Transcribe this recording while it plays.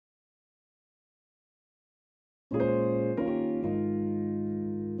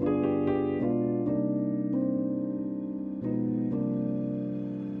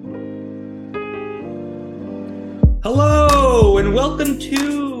Hello and welcome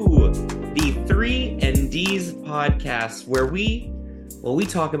to the 3&D's podcast where we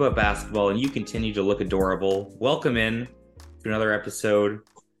talk about basketball and you continue to look adorable. Welcome in to another episode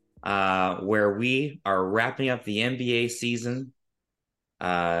where we are wrapping up the NBA season.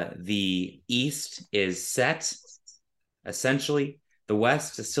 The East is set, essentially. The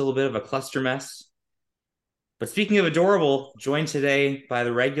West is still a bit of a cluster mess. But speaking of adorable, joined today by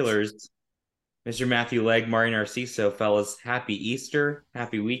the regulars, Mr. Matthew Legg, Mari Narciso, fellas, happy Easter,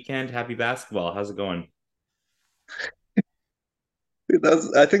 happy weekend, happy basketball. How's it going?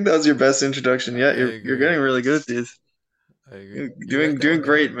 I think that was your best introduction I yet. You're agree. getting really good at these. I agree. You're You write doing that one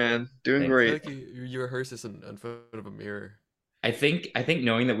great, down? man. Doing Thanks. I feel great. like you rehearse this in front of a mirror. I think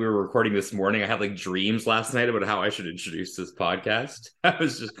knowing that we were recording this morning, I had like dreams last night about how I should introduce this podcast. I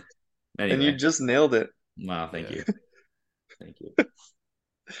was just And you anyway. just nailed it. Wow, thank Yeah. you. Thank you.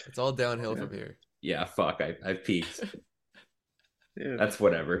 It's all downhill Yeah. from here. Yeah, fuck, I've peaked. Yeah. That's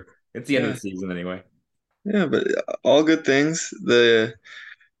whatever. It's the end of Yeah. the season anyway. Yeah, but all good things. The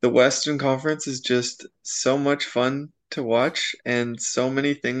Western Conference is just so much fun to watch, and so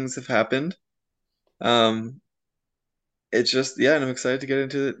many things have happened. Um, it's just and I'm excited to get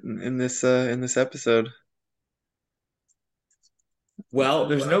into it in this episode. Well,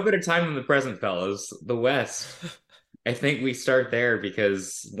 there's no better time than the present, fellas. The West. I think we start there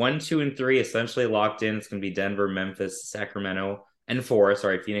because 1, 2, and 3 essentially locked in. It's going to be Denver, Memphis, Sacramento, and 4.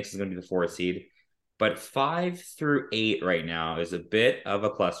 Sorry, Phoenix is going to be the 4th seed. But 5 through 8 right now is a bit of a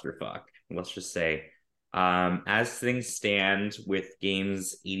clusterfuck. Let's just say, as things stand with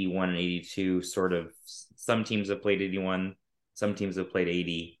games 81 and 82, sort of some teams have played 81, some teams have played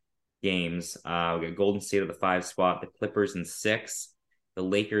 80 games. We got Golden State at the 5 spot, the Clippers in 6, the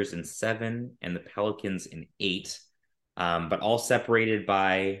Lakers in 7, and the Pelicans in 8. But all separated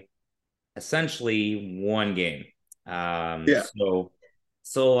by essentially one game. Yeah. So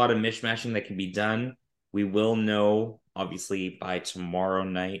still a lot of mishmashing that can be done. We will know, obviously, by tomorrow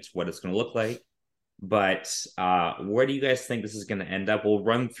night what it's going to look like. But where do you guys think this is going to end up? We'll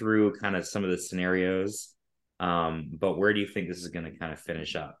run through kind of some of the scenarios. But where do you think this is going to kind of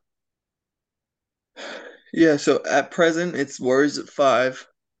finish up? Yeah, so at present it's Warriors at 5,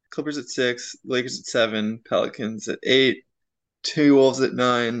 Clippers at 6, Lakers at 7, Pelicans at 8, T-Wolves at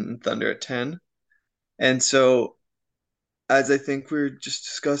 9, and Thunder at 10. And so, as I think we were just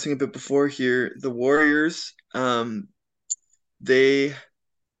discussing a bit before here, the Warriors, they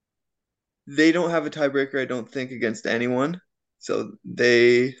they don't have a tiebreaker, I don't think, against anyone. So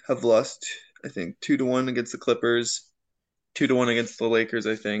they have lost, I think, 2-1 against the Clippers, 2-1 against the Lakers,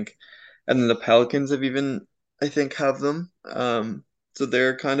 I think. And then the Pelicans have even, I think, have them. So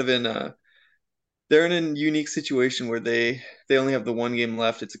they're kind of they're in a unique situation where they only have the one game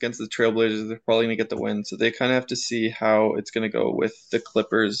left. It's against the Trailblazers. They're probably gonna get the win. So they kind of have to see how it's gonna go with the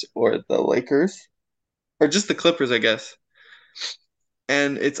Clippers or the Lakers, or just the Clippers, I guess.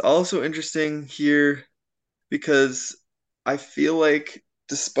 And it's also interesting here because I feel like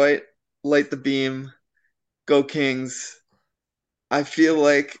despite Light the Beam, Go Kings, I feel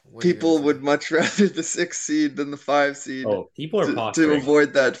like What are you gonna people say? would much rather the 6 seed than the 5 seed Oh, people are to posturing.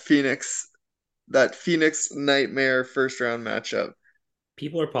 avoid that Phoenix nightmare first round matchup.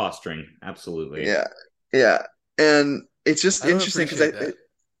 People are posturing. Absolutely. Yeah, yeah, and it's just I don't interesting because appreciate that.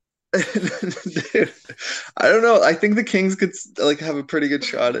 Dude, I don't know. I think the Kings could like have a pretty good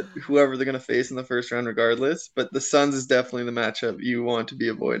shot at whoever they're gonna face in the first round, regardless. But the Suns is definitely the matchup you want to be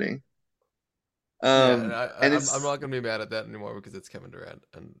avoiding. Yeah, and And I'm it's not gonna be mad at that anymore because it's Kevin Durant,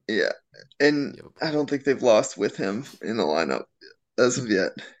 and yeah, and you have a I point. don't think they've lost with him in the lineup as of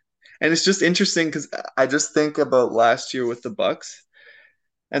yet. And it's just interesting because I just think about last year with the Bucks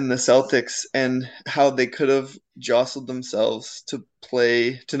and the Celtics and how they could have jostled themselves to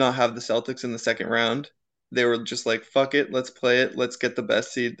not have the Celtics in the second round. They were just like, fuck it, let's play it. Let's get the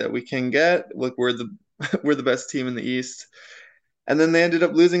best seed that we can get. Look, we're the we're the best team in the East. And then they ended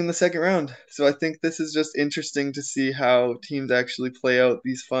up losing in the second round. So I think this is just interesting to see how teams actually play out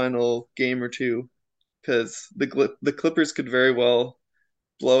these final game or two because the Clippers could very well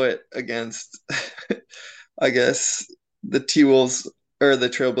blow it against I guess the T-Wolves or the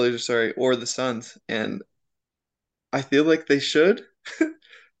Trailblazers, sorry, or the Suns. And I feel like they should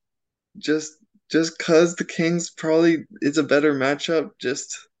just just cause the Kings probably is a better matchup,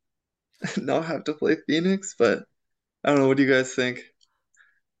 just not have to play Phoenix. But I don't know. What do you guys think?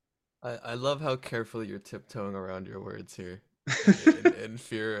 I love how carefully you're tiptoeing around your words here, in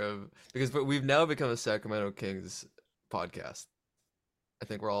fear of but we've now become a Sacramento Kings podcast. I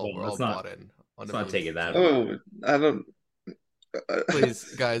think Well, we're all bought in on let's the not take memes it that too. far. Oh, I don't. Please,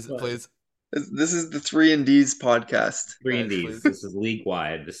 guys, But please. This is the 3 and D's podcast. Three and Guys, D's. please. This is league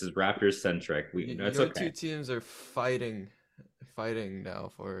wide. This is Raptors centric. No, it's Your two okay. teams are fighting now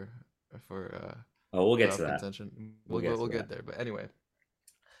for Oh, we'll get to playoff that. contention. We'll get We'll to that. get there, but anyway.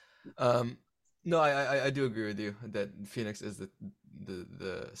 No, I do agree with you that Phoenix is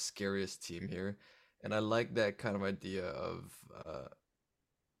the scariest team here, and I like that kind of idea of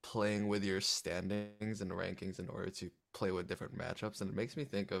playing with your standings and rankings in order to play with different matchups, and it makes me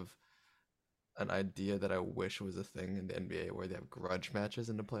think of an idea that I wish was a thing in the NBA where they have grudge matches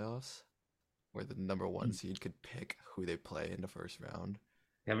in the playoffs, where the number one seed could pick who they play in the first round.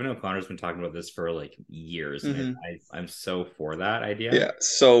 Kevin O'Connor's been talking about this for like years, and Hmm. I'm so for that idea. Yeah,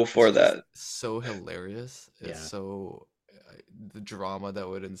 so It's for just that. so hilarious. It's Yeah. so the drama that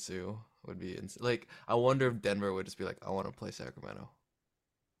would ensue would be like I wonder if Denver would just be like, I want to play Sacramento.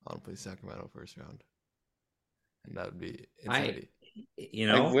 I want to play Sacramento first round, and that would be I, insanity.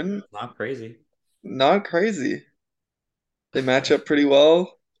 I wouldn't, not crazy. not crazy. They match up pretty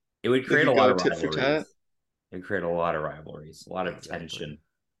well. It would They create a could lot go of tit for tat. rivalries. It would create a lot of rivalries, a lot of Exactly. tension.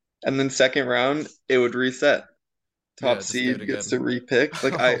 And then second round, it would reset. Top Yeah, just do it seed gets to again. repick.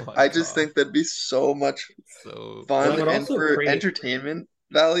 Like Oh my I just god, think that'd be so much so Well, it fun, would and also for create, entertainment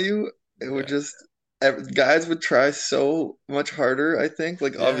value, it would yeah, just guys would try so much harder, I think.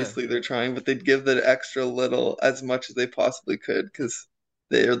 Like yeah. obviously they're trying, but they'd give the extra little as much as they possibly could because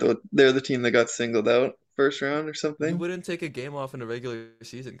they're the team that got singled out first round or You something. wouldn't take a game off in the regular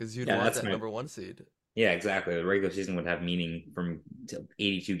season because you'd yeah, want that's that my, number one seed. yeah, exactly. The regular season would have meaning from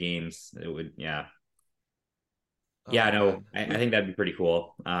 82 games. It would, yeah. Yeah, Oh no, man, I think that'd be pretty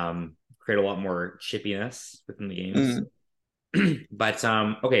cool. Create a lot more chippiness within the games. Mm, But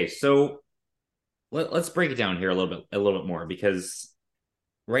okay, so let's break it down here a little bit more because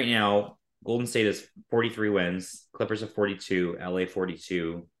right now Golden State is 43 wins, Clippers have 42, LA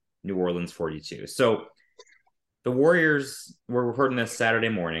 42, New Orleans 42. So the Warriors, we're recording this Saturday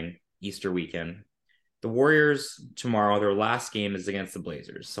morning, Easter weekend. The Warriors tomorrow, their last game is against the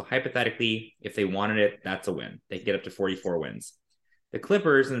Blazers. So hypothetically, if they wanted it, that's a win. They get up to 44 wins. The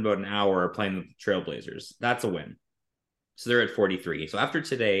Clippers in about an hour are playing the Trailblazers. That's a win. So they're at 43. So after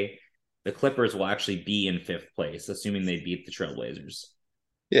today, the Clippers will actually be in fifth place, assuming they beat the Trailblazers.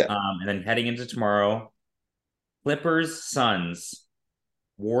 yeah. And then heading into tomorrow, Clippers, Suns,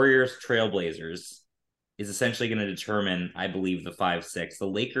 Warriors, Trailblazers is essentially going to determine, I believe, the 5-6. The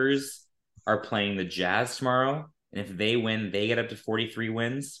Lakers are playing the Jazz tomorrow. And if they win, they get up to 43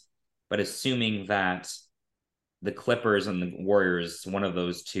 wins. But assuming that the Clippers and the Warriors, one of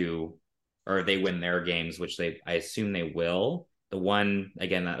those two, or they win their games, which I assume they will. The one,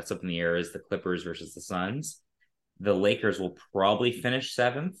 again, that's up in the air is the Clippers versus the Suns. The Lakers will probably finish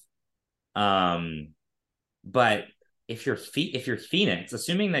seventh. Um, but if you're Phoenix,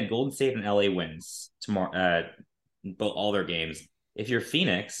 assuming that Golden State and LA wins tomorrow, both all their games, if you're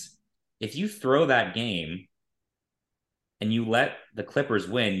Phoenix, if you throw that game and you let the Clippers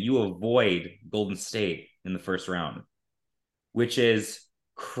win, you avoid Golden State in the first round, which is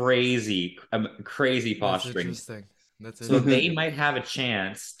crazy that's posturing. interesting. That's So they Hmm. interesting. might have a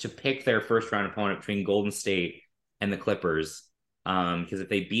chance to pick their first round opponent between Golden State and the Clippers. Because if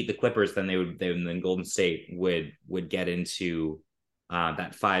they beat the Clippers, then then Golden State would get into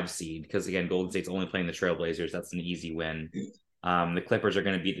that 5 seed. Because again, Golden State's only playing the Trailblazers. That's an easy win. The Clippers are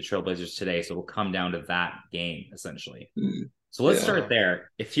going to beat the Trailblazers today, so it'll come down to that game essentially. So let's Yeah. start Wow.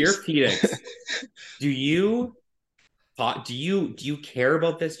 there. If you're Phoenix, do you do you care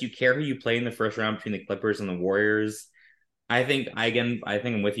about this? Do you care who you play in the first round between the Clippers and the Warriors? I think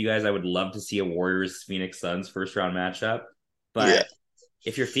I'm with you guys. I would love to see a Warriors Phoenix Suns first round matchup. Yeah. But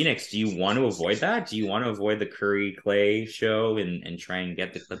if you're Phoenix, do you want to avoid that? Do you want to avoid the Curry Clay show and try and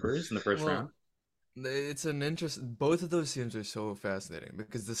get the Clippers in the first Well, round? it's an interest. Both of those teams are so fascinating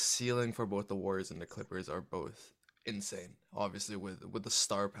because the ceiling for both the Warriors and the Clippers are both insane. Obviously, with the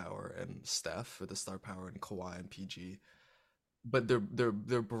star power and Steph, with the star power and Kawhi and PG, but they're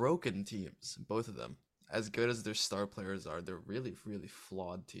broken teams. Both of them, as good as their star players are, they're really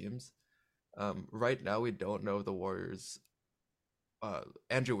flawed teams. Right now, we don't know if the Warriors.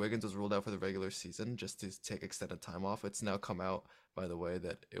 Andrew Wiggins was ruled out for the regular season just to take extended time off. It's now come out, by the way,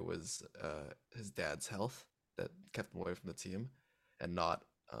 that it was his dad's health that kept him away from the team, and not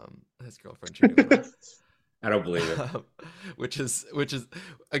his girlfriend cheating on him. I don't believe it. Which is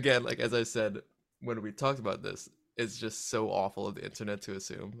again, like as I said when we talked about this, it's just so awful of the internet to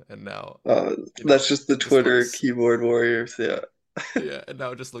assume. And now, Uh, you know, that's just the it just Twitter looks keyboard warriors. Yeah. yeah, and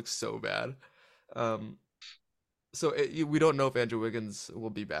now it just looks so bad. Um, we don't know if Andrew Wiggins will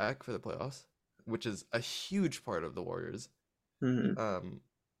be back for the playoffs, which is a huge part of the Warriors. Hmm. Um,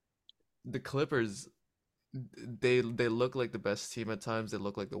 the Clippers, they look like the best team at times. They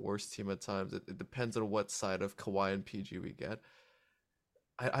look like the worst team at times. It depends on what side of Kawhi and PG we get.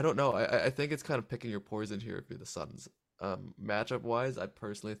 I don't know. I think it's kind of picking your poison here if you're the Suns. Matchup wise, I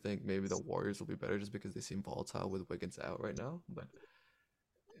personally think maybe the Warriors will be better just because they seem volatile with Wiggins out right now. But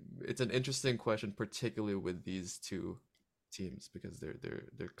it's an interesting question, particularly with these two teams because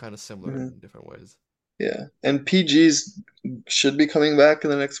they're kind of similar Mhm. in different ways. Yeah, and PG's should be coming back in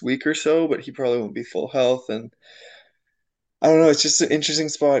the next week or so, but he probably won't be full health. And I don't know, it's just an interesting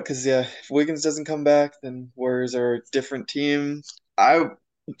spot because yeah, if Wiggins doesn't come back, then Warriors are a different team. I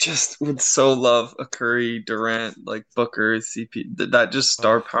just would so love a Curry, Durant, like Booker, CP. That just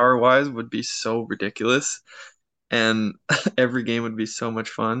star Oh, power wise would be so ridiculous, and every game would be so much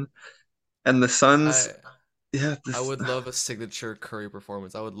fun. And the Suns, I yeah, I this. would love a signature Curry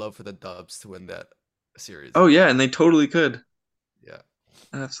performance. I would love for the Dubs to win that series. Oh yeah, and they totally could, Yeah.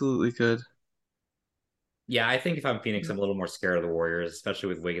 absolutely could. Yeah, I think if I'm Phoenix, I'm a little more scared of the Warriors, especially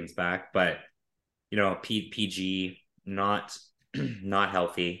with Wiggins back. But PG not not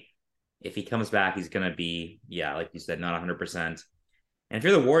healthy. If he comes back, he's gonna be, yeah, like you said, not 100%. And if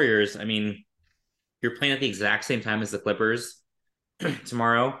you're the Warriors, I mean, you're playing at the exact same time as the Clippers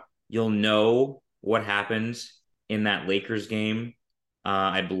tomorrow. You'll know what happened in that Lakers game.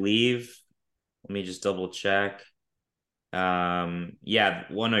 I believe. Let me just double check. Yeah,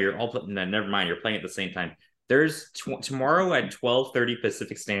 well, no, you're all no, never mind. You're playing at the same time. There's tomorrow at 12:30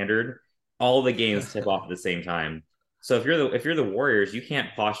 Pacific Standard. All the games tip off at the same time. So if you're the Warriors, you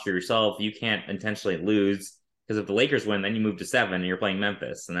can't posture yourself. You can't intentionally lose because if the Lakers win, then you move to 7 and you're playing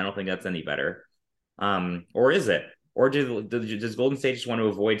Memphis, and I don't think that's any better. Or is it? Or does Golden State just want to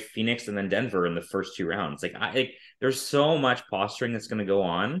avoid Phoenix and then Denver in the first two rounds? There's so much posturing that's going to go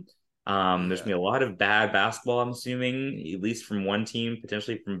on. There's Yeah. gonna be a lot of bad basketball, I'm assuming, at least from one team,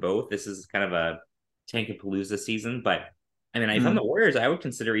 potentially from both. This is kind of a Tankapalooza season, but I mean, if I'm Mm. the Warriors, I would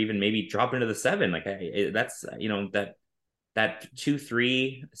consider even maybe dropping to the 7. That's that 2,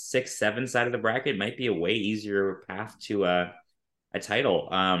 3, 6, 7 side of the bracket might be a way easier path to a title.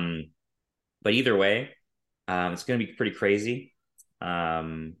 But either way, it's gonna be pretty crazy.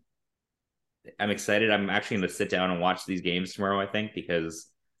 Um, I'm excited. I'm actually gonna sit down and watch these games tomorrow, I think, because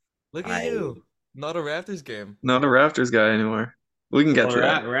Look at I you. Not a Raptors game. Not a Raptors guy anymore. We can get well, to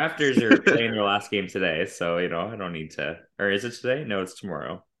that. Raptors are playing their last game today, so I don't need to. Or is it today? No, it's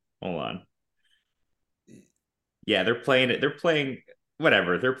tomorrow. Hold on. Yeah, they're playing it. They're playing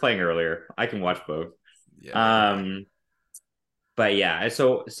whatever. They're playing earlier. I can watch both. Yeah, whatever. Um, but yeah.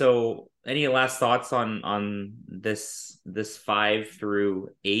 So any last thoughts on this 5 through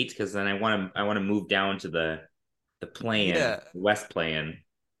 8? Because then I want to move down to the play-in, Yeah. West play-in.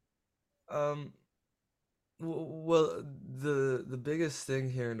 Um well, the biggest thing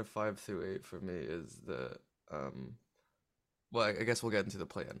here in the 5 through 8 for me is the um well, I guess we'll get into the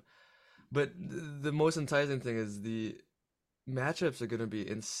plan. But the most enticing thing is the matchups are going to be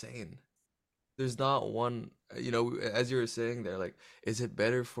insane. There's not one, as you were saying there, like, is it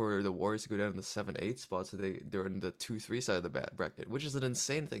better for the Warriors to go down in the 7-8 spot so they're in the 2-3 side of the bracket, which is an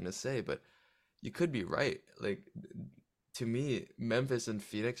insane thing to say, but you could be right. Like, to me, Memphis and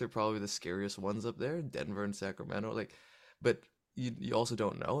Phoenix are probably the scariest ones up there, Denver and Sacramento, like, but you also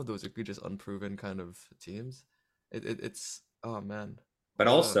don't know. Those are just unproven kind of teams. It's, oh man, But what a,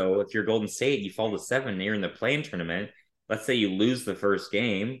 also, if you're Golden State, you fall to 7, and you're in the play-in tournament. Let's say you lose the first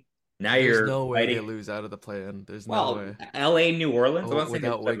game. Now there's you're no way they fighting. lose out of the play-in. There's no Well, way. LA, New Orleans. I'm Oh, not saying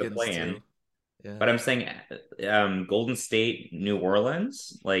they're without out of the Wiggins play-in, too. Yeah. but I'm saying Golden State, New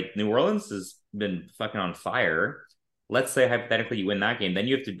Orleans. Like New Orleans has been fucking on fire. Let's say hypothetically you win that game, then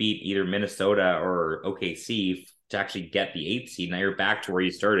you have to beat either Minnesota or OKC to actually get the 8th seed. Now you're back to where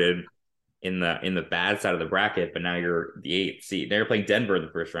you started in the bad side of the bracket, but now you're the 8th seed. Now you're playing Denver in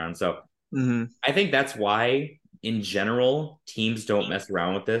the first round. So Hmm. I think that's why, in general, teams don't mess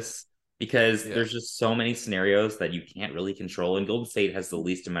around with this because Yeah. there's just so many scenarios that you can't really control. And Golden State has the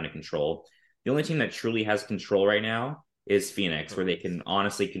least amount of control. The only team that truly has control right now is Phoenix, where they Correct. can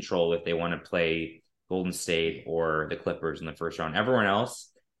honestly control if they want to play Golden State or the Clippers in the first round. Everyone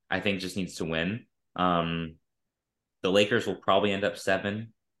else, I think, just needs to win. Um, the Lakers will probably end up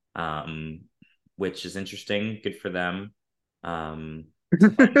 7, um, which is interesting. Good for them. Um,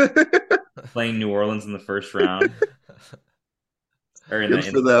 playing New Orleans in the first round or in the Good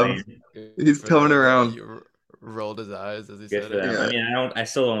in for the them. play. Good He's for coming them. around. You rolled his eyes as he Good said for it. them. I Yeah. mean, I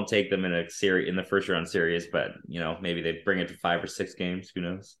still don't take them in a series in the first round series, but maybe they bring it to 5 or 6 games. Who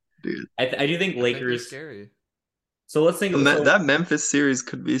knows? Dude. I do think I think they're Lakers. scary. So let's think. So That Memphis series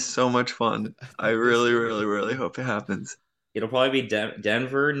could be so much fun. I I think they're really, scary. really, really hope it happens. it'll probably be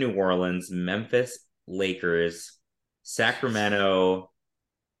Denver, New Orleans, Memphis, Lakers, Sacramento,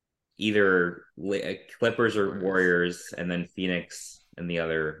 either Clippers or Warriors. Warriors, and then Phoenix in the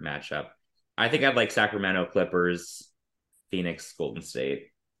other matchup. I think I'd like Sacramento, Clippers, Phoenix, Golden State.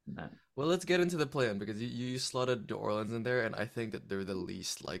 Well, let's get into the plan because you slotted New Orleans in there, and I think that they're the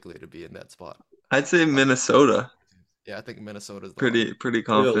least likely to be in that spot. I'd say Out of Minnesota yeah, I think Minnesota's the one. pretty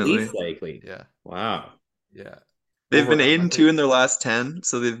They're the confidently. least likely. Yeah, Wow. yeah. They've been Over eight I and two think in their last 10,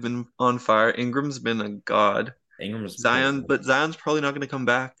 so they've been on fire. Ingram's been a god. Ingram's pretty Zion, good. but Zion's probably not going to come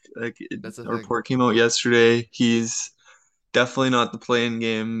back. that's the A thing. report came out yesterday. He's definitely not the play-in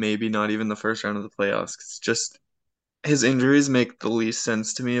game, maybe not even the first round of the playoffs. It's just his injuries make the least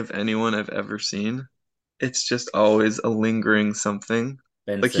sense to me of anyone I've ever seen. It's just always a lingering something.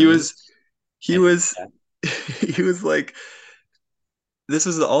 Ben Like Simmons, he Anthony. was, he was like, this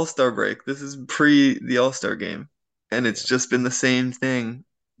is the All-Star break. This is pre the All-Star game, and it's Yeah, just been the same thing.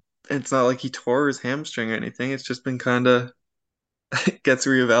 It's not like he tore his hamstring or anything. It's just been kind of gets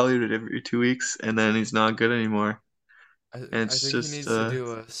reevaluated every 2 weeks, and then he's not good anymore. I And I it's think he just, needs to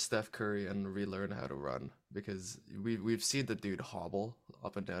do a Steph Curry and relearn how to run because we've seen the dude hobble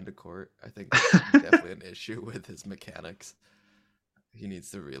up and down the court. I think that's definitely an issue with his mechanics. He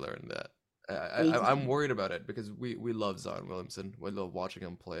needs to relearn that. I'm worried about it because we love Zion Williamson. We love watching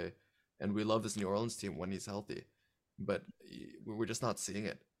him play, and we love this New Orleans team when he's healthy. But we're just not seeing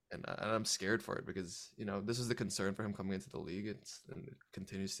it, and I'm scared for it because this is the concern for him coming into the league, and it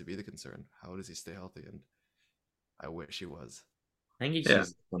continues to be the concern. How does he stay healthy? And I wish he was. I think he just yeah,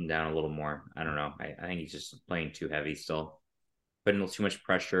 needs to slim down a little more. I don't know. I think he's just playing too heavy still, putting a little too much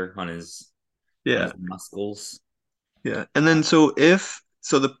pressure on yeah, his muscles. yeah. And then so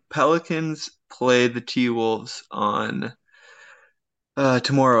the Pelicans play the T-Wolves on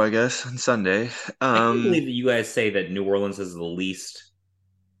tomorrow, I guess, on Sunday. I can't Um, believe that you guys say that New Orleans is the least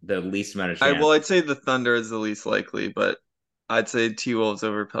amount of I chance. well, I'd say the Thunder is the least likely, but I'd say T-Wolves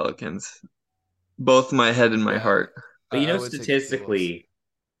over Pelicans. Both my head and my Yeah, heart. But I would take the T-Wolves. statistically,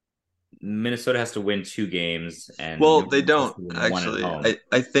 Minnesota has to win 2 games and New Well, they Orleans has don't to win one at actually. home.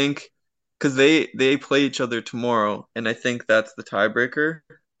 I think because they play each other tomorrow, and I think that's the tiebreaker,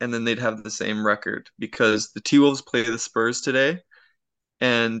 and then they'd have the same record because the T-Wolves play the Spurs today,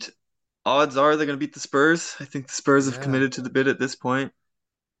 and odds are they're going to beat the Spurs. I think the Spurs have Yeah. committed to the bid at this point,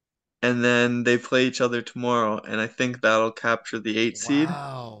 and then they play each other tomorrow, and I think that'll capture the eight seed,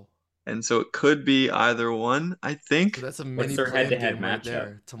 Wow. and so it could be either one. I So think. that's a What's mini their play-in head-to-head game right matchup?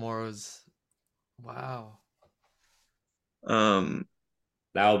 there. Tomorrow's. Wow. Um,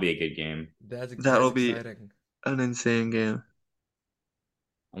 That will be a good game. That's that'll be exciting. an insane game.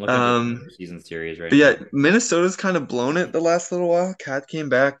 I'm looking at the Um, regular season series right But yeah, now. Minnesota's kind of blown it the last little while. Cat came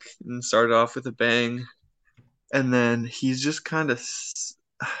back and started off with a bang, and then he's just kind of,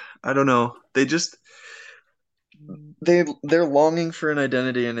 I don't know. They're longing for an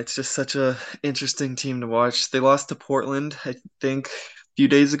identity, and it's just such a interesting team to watch. They lost to Portland, I think, a few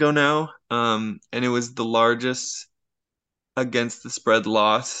days ago now, and it was the largest against the spread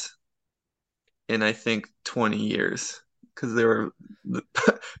loss in I think 20 years because they were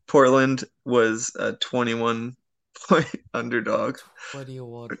Portland was a 21 point underdog.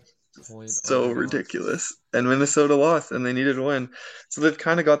 21-point So underdog. ridiculous. And Minnesota lost and they needed to win. So they've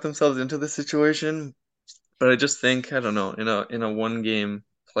kind of got themselves into the situation, but I just think, I don't know, in a one game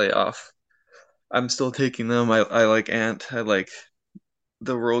playoff, I'm still taking them. I like Ant. I like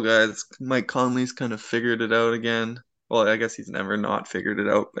the role guys. Mike Conley's kind of figured it out again. Well, I guess he's never not figured it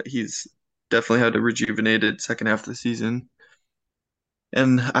out, but he's definitely had a rejuvenated second half of the season.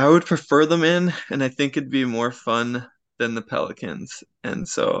 And I would prefer them in, and I think it'd be more fun than the Pelicans. And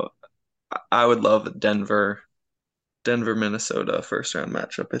so I would love a Denver, Minnesota first round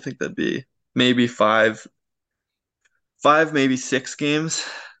matchup. I think that'd be maybe five, maybe 6 games,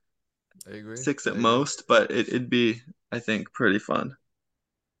 I agree. 6 I at agree. most, but it'd be, I think, pretty fun.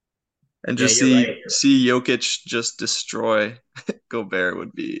 And Yeah, just you're see right. see Jokic just destroy Gobert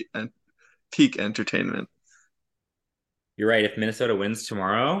would be peak entertainment. You're right. If Minnesota wins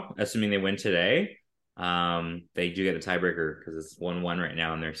tomorrow, assuming they win today, they do get the tiebreaker because it's 1-1 right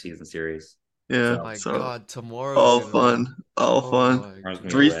now in their season series. Yeah, So My so God, tomorrow's all gonna be. fun, all Oh fun. my tomorrow's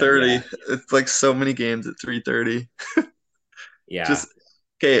gonna be lit. Yeah. 3:30. It's like so many games at 3:30. Yeah. Just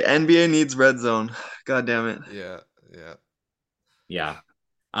okay, NBA needs red zone. God damn it. Yeah, yeah. Yeah.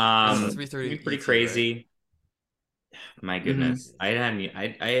 It's Uh, 3:30 Be pretty ET, right? crazy. My mhm. goodness. I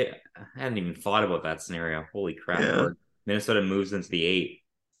hadn't even thought about that scenario. Holy crap. Yeah. Where Minnesota moves into the eight.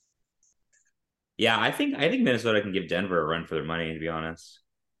 Yeah, I think Minnesota can give Denver a run for their money, to be honest.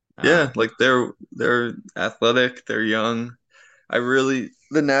 Yeah, Um, like they're athletic, they're young.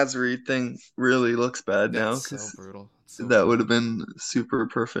 the Nazari thing really looks bad That's now so because brutal. It's so that would brutal. have been super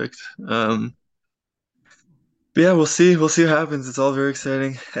perfect. But yeah, we'll see. We'll see what happens. It's all very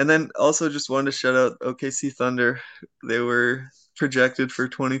exciting. And then also just wanted to shout out OKC Thunder. They were projected for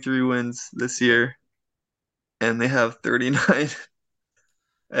 23 wins this Yep. year, and they have 39,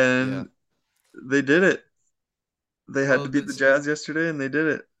 Yeah. and they did it. They had Well, to beat the this Jazz yesterday, and they did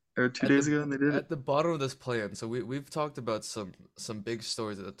it. Or two at days the ago, and they did it. at the bottom of this play-in. So we've talked about some big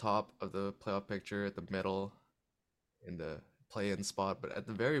stories at the top of the playoff picture, at the middle, in the play-in spot, but at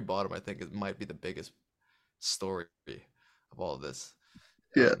the very bottom, I think it might be the biggest story of all of this.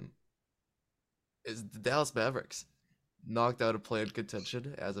 Yeah. Um, is the Dallas Mavericks knocked out of play-in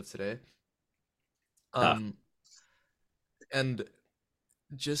contention as of today. Tough. Um, and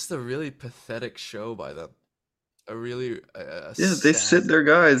just a really pathetic show by them. A really a Yeah, they sit sad their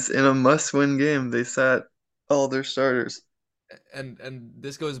guys in a must-win game. They sat all their starters. and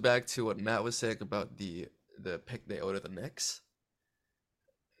this goes back to what Matt was saying about the pick they owed to the Knicks.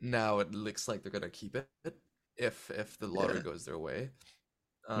 Now it looks like they're gonna keep it if the lottery Yeah. goes their way.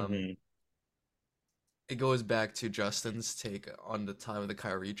 Um, Hmm. it goes back to Justin's take on the time of the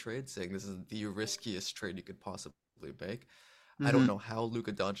Kyrie trade, saying this is the riskiest trade you could possibly make. I don't Hmm. know how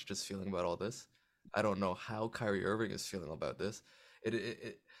Luka Doncic is feeling about all this. I don't know how Kyrie Irving is feeling about this.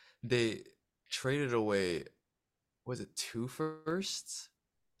 They traded away, was it two firsts,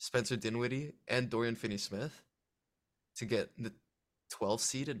 Spencer Dinwiddie and Dorian Finney-Smith, to get the 12th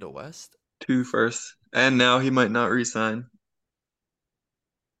seed in the West. Two first. And now he might not resign.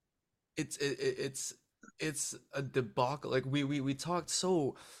 It's a debacle. Like we talked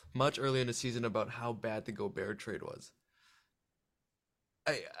so much earlier in the season about how bad the Gobert trade was.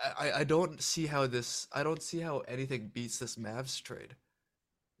 I don't see how this. I don't see how anything beats this Mavs trade.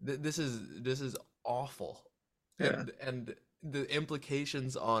 This is awful, Yeah. and the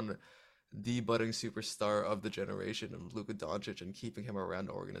implications on the budding superstar of the generation of Luka Doncic and keeping him around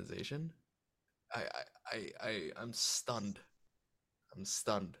the organization. I'm stunned. I'm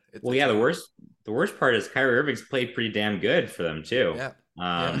stunned. Well, It's yeah, a the worst part is Kyrie Irving's played pretty damn good for them too. yeah,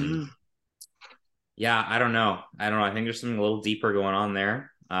 yeah. Um, Mhm. yeah, I don't know. I don't know. I think there's something a little deeper going on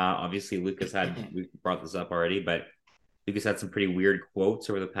there. Obviously, we brought this up already, but Lucas had some pretty weird quotes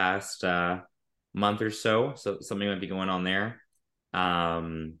over the past month or so. So something might be going on there.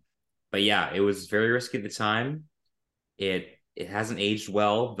 Um, but yeah, it was very risky at the time. It hasn't aged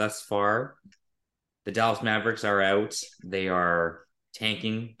well thus far. The Dallas Mavericks are out. They are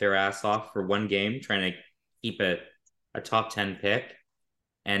tanking their ass off for one game, trying to keep a top 10 pick.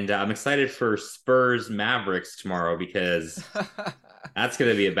 And I'm excited for Spurs Mavericks tomorrow because that's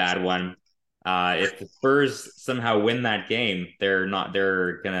going to be a bad one. If the Spurs somehow win that game, they're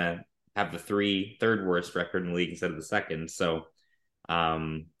going to have the third worst record in the league instead of the second. So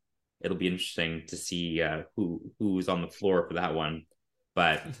um, it'll be interesting to see who's on the floor for that one.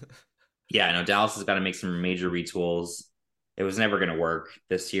 But yeah, I know Dallas has got to make some major retools. It was never going to work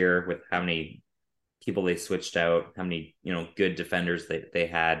this year with how many people they switched out, how many good defenders they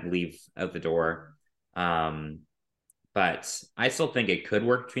had leave out the door. Um, but I still think it could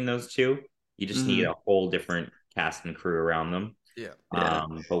work between those two. You just need Mhm. a whole different cast and crew around them. Yeah. Yeah.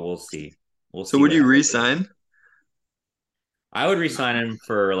 But we'll see. We'll So see would what you happens. resign? I would resign him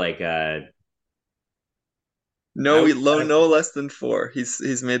for like I No, would no less than four.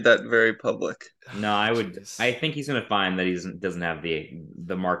 He's made that very public. no, I would. I Jeez. think he's going to find that he doesn't have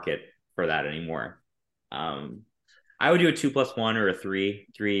the market for that anymore. Um, I would do a 2+1 or a 3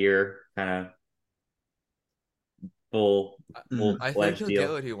 year kind of full I, Mhm. full I think fledged he'll get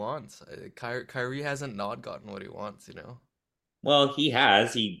deal. what he wants. Kyrie hasn't not gotten what he wants, you know? Well, he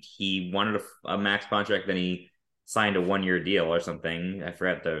has. He wanted a max contract, then he signed a 1 year deal or something. I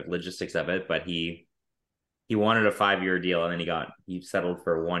forgot the logistics of it, but he wanted a 5 year deal, and then he settled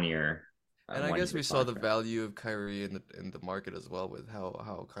for a 1 year And I one guess year we saw the contract. value of Kyrie in the market as well, with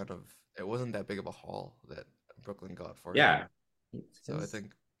how kind of it wasn't that big of a haul that Brooklyn got for him. Yeah, So I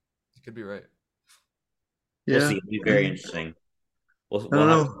think you could be right. we'll Yeah. see. It'll be very interesting. We'll I don't we'll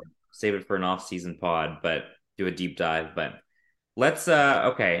have to know. save it for an off season pod, but do a deep dive. But let's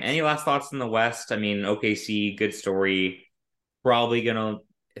okay. Any last thoughts in the West? I mean, OKC, good story. Probably gonna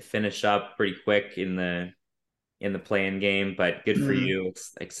finish up pretty quick in the play-in game, but good for Mhm. you.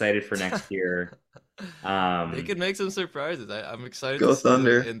 Excited for next year. They Um, could make some surprises. I'm excited to Go see them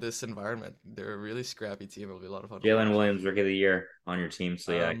Thunder. in this environment. They're a really scrappy team. It'll be a lot of fun to Jalen watch. Williams, Rookie of the Year on your team,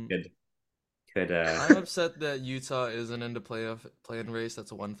 so yeah, Um, could I'm upset that Utah isn't in the play-in race.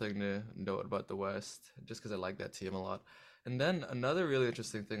 That's one thing to note about the West, just because I like that team a lot. And then another really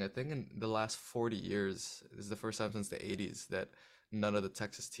interesting thing, I think in the last 40 years, this is the first time since the 80s that none of the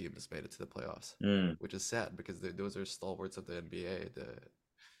Texas teams made it to the playoffs, Mm. which is sad because those are stalwarts of the NBA.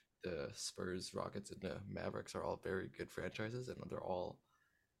 The Spurs, Rockets, and the Mavericks are all very good franchises, and they're all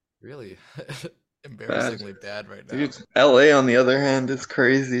really Bad. embarrassingly bad right now. Dude, LA on the other hand is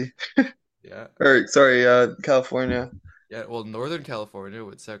crazy. Yeah. Or sorry, California. Yeah, well, Northern California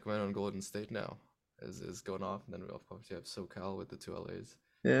with Sacramento and Golden State now is going off, and then we of course you have SoCal with the two LAs.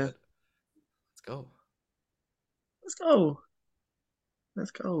 Yeah. But let's go. Let's go.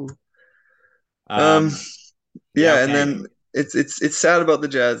 Let's go. Um, Um, yeah, yeah, and okay. then it's sad about the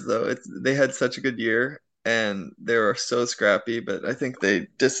Jazz though. They had such a good year and they were so scrappy, but I think they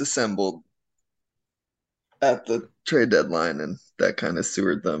disassembled at the trade deadline and that kind of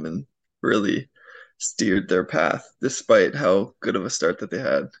sewered them and really steered their path despite how good of a start that they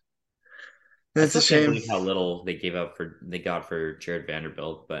had. And I it's a still can't shame. believe how little they got for Jared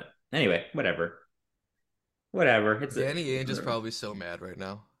Vanderbilt, but anyway, whatever. Whatever. It's a Danny Ainge is probably so mad right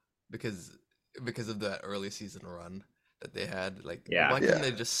now because because of that early season run that they had. Like, yeah. why couldn't Yeah.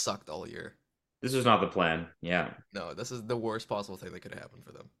 they just sucked all year? This was not the plan. Yeah. No, this is the worst possible thing that could happen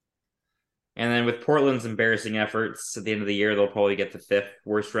for them. And then with Portland's embarrassing efforts at the end of the year, they'll probably get the fifth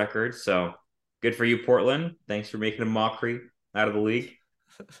worst record. So good for you, Portland. Thanks for making a mockery out of the league.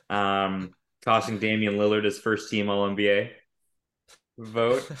 Um, Costing Damian Lillard his first team All NBA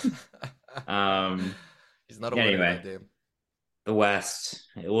vote. Um, He's not a winner, anyway, that Dame. the West,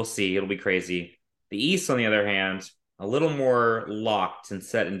 we'll see. It'll be crazy. The East, on the other hand, a little more locked and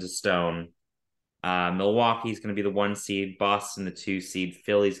set into stone. Milwaukee's going to be the one seed, Boston the two seed,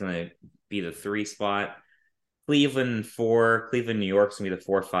 Philly's going to be the three spot, Cleveland four, Cleveland New York's going to be the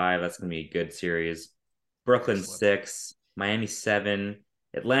 4-5. That's going to be a good series. Brooklyn Excellent. six, Miami seven,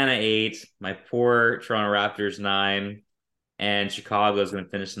 Atlanta eight, my poor Toronto Raptors nine, and Chicago's going to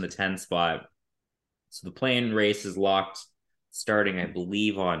finish in the 10 spot. So the play-in race is locked starting, I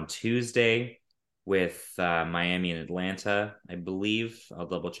believe, on Tuesday with Miami and Atlanta. I believe I'll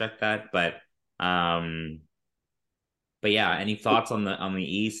double check that, um, but yeah, any thoughts on the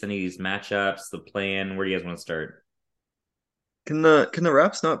East? Any of these matchups? The play-in? Where do you guys want to start? Can the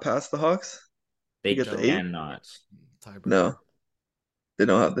Raps not pass the Hawks to They get the No. eight? cannot. No, Tiebreaker. they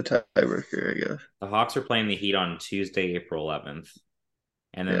don't have the tiebreaker, I guess. The Hawks are playing the Heat on Tuesday, April 11th,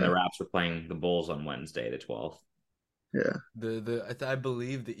 and then the Yeah, Raps are playing the Bulls on Wednesday, the 12th. yeah. I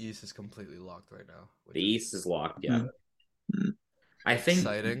believe the East is completely locked right now, The which is East is locked. Yeah, Mm, mm. I think.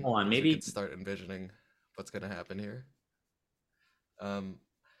 exciting Hold on, because we could maybe start envisioning what's gonna happen here. Um,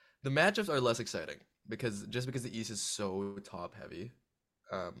 the matchups are less exciting because just because the East is so top heavy,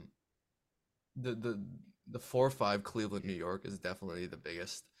 um, the the the 4-5 Cleveland New York is definitely the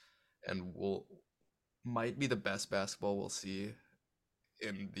biggest, and will might be the best basketball we'll see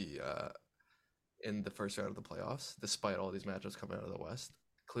in the first round of the playoffs, despite all these matchups coming out of the West.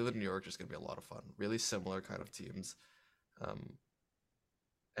 Cleveland New York is going to be a lot of fun. Really similar kind of teams, um,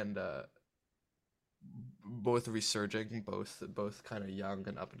 and both resurging, both kind of young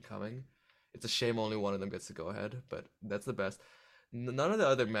and up and coming. It's a shame only one of them gets to go ahead, but that's the best. None of the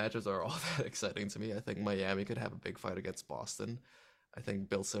other matches are all that exciting to me. I think Miami could have a big fight against Boston. I think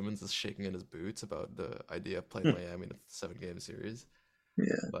Bill Simmons is shaking in his boots about the idea of playing Miami in a 7 game series.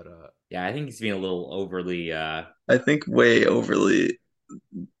 Yeah, But yeah, I think he's being a little overly I think way overly.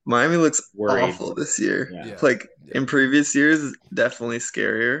 Miami looks worried. awful this year. Yeah, yeah, Like yeah. in previous years, definitely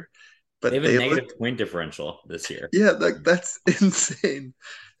scarier. they But have a they look, negative point differential this year. yeah, like that's insane.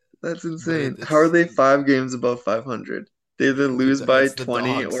 That's But insane. How are it's they 5 games above 500? They either lose by it's the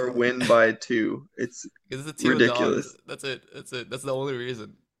 20 dogs. or win by two. It's It's a team of dogs. ridiculous. That's it. That's it. That's the only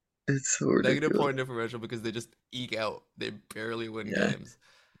reason. It's so Negative ridiculous. point differential because they just eke out. They barely win Yeah, games.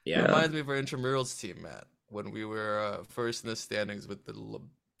 It Yeah, yeah, reminds me of our intramurals team, Matt, when we were first in the standings with the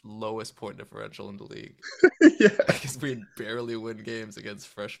lowest point differential in the league yeah. because we barely win games against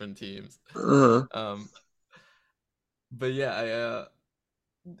freshman teams. Uh, Um, but yeah,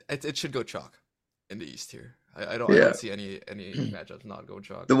 it should go chalk in the East here. I yeah. don't see any matchups not going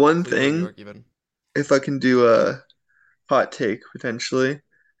chalk. The one Cleveland, New thing, York, even. if I can do a hot take potentially,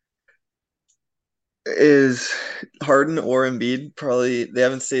 is Harden or Embiid probably they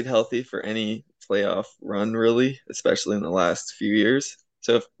haven't stayed healthy for any playoff run really, especially in the last few years.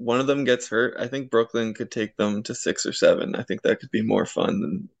 So if one of them gets hurt, I think Brooklyn could take them to 6 or 7. I think that could be more fun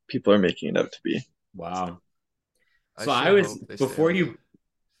than people are making it out to be. wow. I So I sure was hope they stay healthy.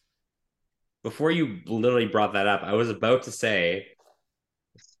 before you literally brought that up, I was about to say,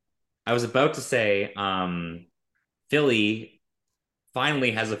 Philly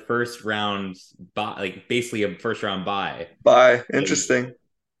finally has a first round bye, like basically a first round bye. Bye. Because Interesting.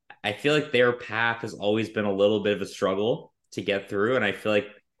 I feel like their path has always been a little bit of a struggle to get through, and I feel like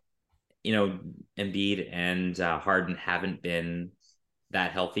Embiid and Harden haven't been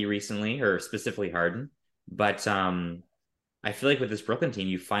that healthy recently, or specifically Harden. But I feel like with this Brooklyn team,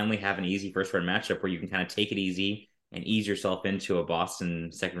 you finally have an easy first round matchup where you can kind of take it easy and ease yourself into a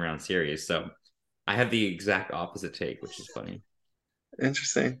Boston second round series. So I have the exact opposite take, which is funny.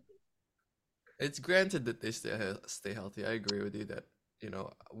 Interesting. It's granted that they stay healthy. I agree with you that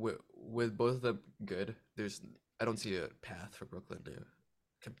with both of them good. I don't see a path for Brooklyn to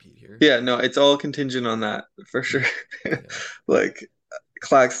compete here. Yeah, no, it's all contingent on that for sure. Yeah. Like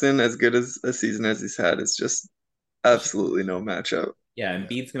Claxton, as good as a season as he's had, is just absolutely no matchup. Yeah, and Yeah.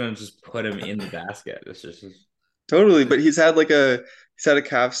 Bede's gonna just put him in the basket. It's just Totally, The, but he's had a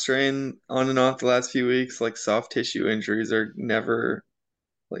calf strain on and off the last few weeks. Like soft tissue injuries are never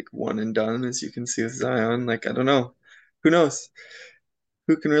like one and done, as you can see with Zion. Like I don't know, who knows?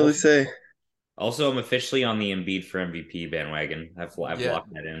 Who can really also say? I'm officially on the Embiid for MVP bandwagon. I've yeah,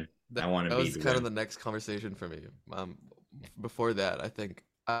 locked that in. I that, want that Embiid was to kind of win. the next conversation for me. Before that, I think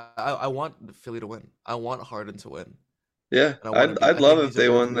I want Philly to win. I want Harden to win, Yeah, and I want I'd Embiid. I'd I think love these if are they both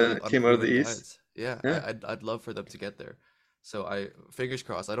won really the came out of the unproven East. guys. Yeah, Yeah, I'd love for them to get there. So I fingers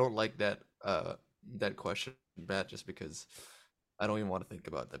crossed. I don't like that question, Matt, just because I don't even want to think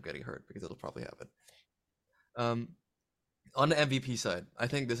about them getting hurt because it'll probably happen. Um, on the MVP side, I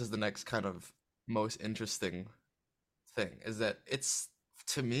think this is the next kind of most interesting thing is that it's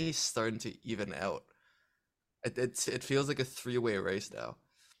to me starting to even out. It feels like a three-way race now.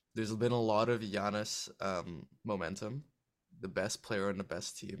 There's been a lot of Giannis momentum, the best player on the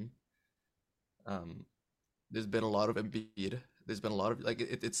best team. Um, there's been a lot of Embiid. There's been a lot of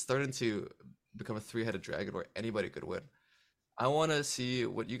it's starting to become a three-headed dragon where anybody could win. I want to see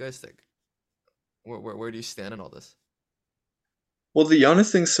what you guys think. Where do you stand in all this? well, the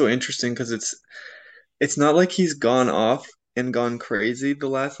Giannis thing's so interesting because it's not like he's gone off and gone crazy the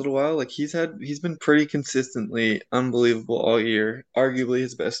last little while. Like he's been pretty consistently unbelievable all year, arguably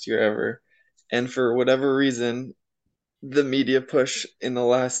his best year ever. And for whatever reason, the media push in the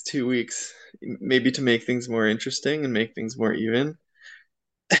last 2 weeks, maybe to make things more interesting and make things more even,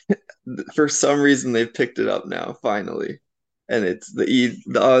 for some reason they've picked it up now, finally. And it's the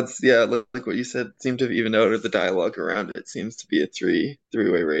odds, yeah, like what you said, seem to have evened out, or the dialogue around it seems to be a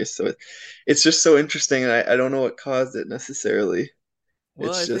three-way race. So it's just so interesting, and I don't know what caused it necessarily.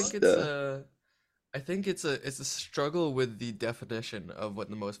 Well, It's I think just it's a I think it's a struggle with the definition of what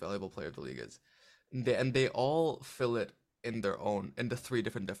the most valuable player of the league is. And they all fill it in their own into three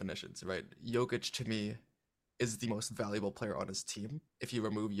different definitions, right? Jokic to me is the most valuable player on his team. If you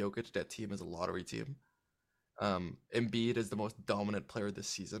remove Jokic, that team is a lottery team. Embiid is the most dominant player this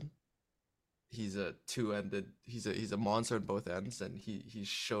season. He's a two-ended. He's a monster on both ends, and he's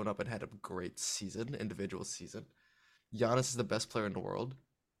shown up and had a great season, individual season. Giannis is the best player in the world,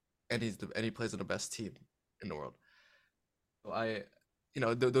 and he plays on the best team in the world.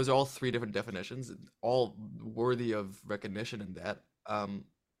 So those are all three different definitions, all worthy of recognition in that. I'm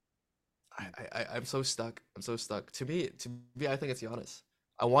so stuck. I'm so stuck. To me, I think it's Giannis.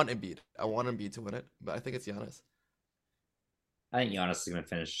 I want Embiid. I want Embiid to win it, but I think it's Giannis. I think Giannis is going to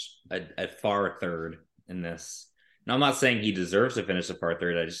finish a far third in this. Now, I'm not saying he deserves to finish a far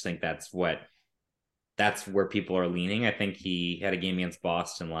third. I just think that's where people are leaning. I think he had a game against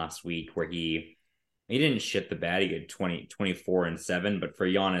Boston last week where he didn't shit the bed. He had 24-7, but for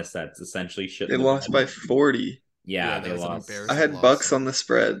Giannis, that's essentially they shitting the lost bed. by 40. Yeah, Yeah, they that was an I lost. embarrassing had loss. Bucks on the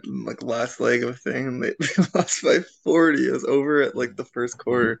spread, like last leg of a thing, and they lost by 40. It was over at like the first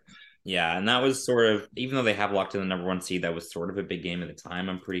quarter. Yeah, and that was sort of, even though they have locked in the number one seed, that was sort of a big game at the time.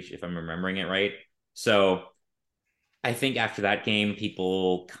 I'm pretty sure if I'm remembering it right. So I think after that game,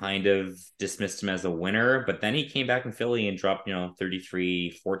 people kind of dismissed him as a winner, but then he came back in Philly and dropped,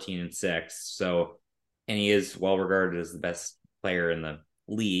 33, 14, and 6. So, and he is well regarded as the best player in the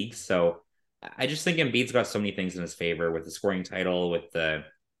league. So I just think Embiid's got so many things in his favor with the scoring title, with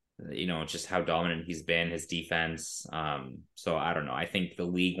just how dominant he's been, his defense. So I don't know. I think the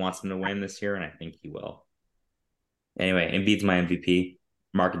league wants him to win this year, and I think he will. Anyway, Embiid's my MVP.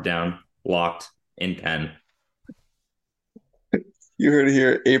 Mark it down. Locked in 10. You heard it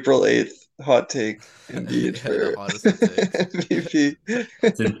here, April 8th, hot take indeed Yeah, the for hottest of takes. MVP.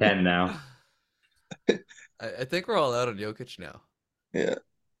 It's in 10 now. I think we're all out on Jokic now, Yeah.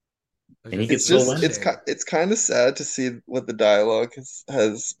 which And he is could It's which still is a just win. it's shame. it's kind of sad to see what the dialogue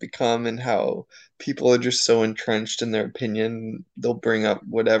has become and how people are just so entrenched in their opinion. They'll bring up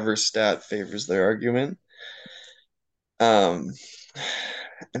whatever stat favors their argument. Um,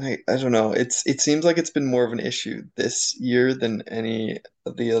 And I don't know. It seems like it's been more of an issue this year than any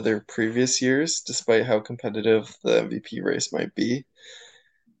of the other previous years, despite how competitive the MVP race might be.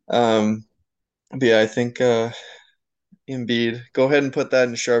 Um, but yeah, I think Embiid, go ahead and put that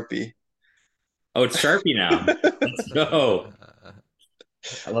in Sharpie. Oh, it's Sharpie now. Let's go.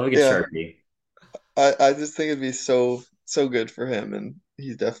 I love a good Yeah, Sharpie. I just think it'd be so good for him, and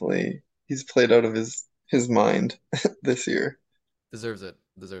he's played out of his mind this year. Deserves it.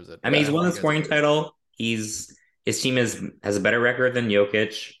 Deserves it. I mean, he's Yeah, won the You guys scoring agree? title. His team has a better record than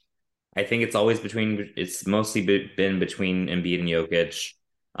Jokic. I think it's mostly been between Embiid and Jokic.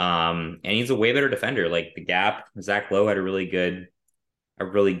 And he's a way better defender. Like the gap, Zach Lowe had a really good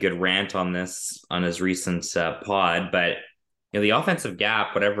rant on this on his recent pod, but the offensive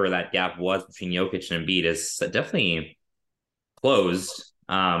gap, whatever that gap was between Jokic and Embiid, is definitely closed.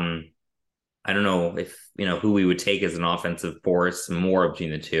 I don't know if who we would take as an offensive force more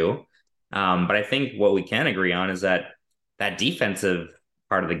between the two. But I think what we can agree on is that that defensive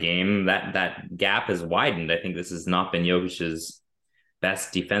part of the game, that gap has widened. I think this has not been Jokic's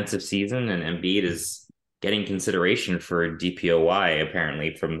best defensive season, and Embiid is getting consideration for DPOY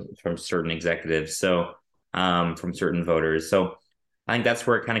apparently from certain executives. So from certain voters. So I think that's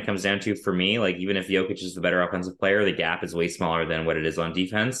where it kind of comes down to for me. Like even if Jokic is the better offensive player, the gap is way smaller than what it is on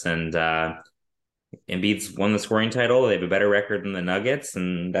defense. And Embiid's won the scoring title. They have a better record than the Nuggets,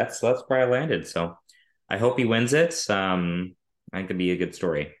 and that's where I landed. So I hope he wins it. I think it'd be a good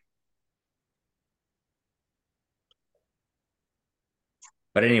story.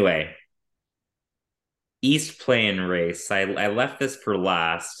 But anyway, East playing race. I left this for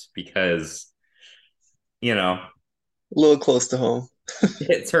last because you know a little close to home.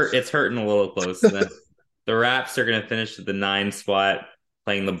 it's hurting a little close. The Raps are gonna finish at the 9 spot,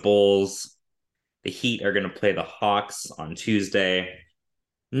 playing the Bulls. The Heat are gonna play the Hawks on Tuesday.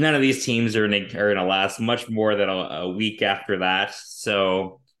 None of these teams are gonna last much more than a week after that.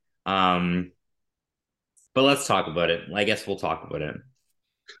 So, um, but let's talk about it. I guess we'll talk about it.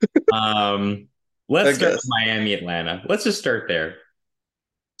 Um, I let's start with guess. Miami, Atlanta. Let's just start there.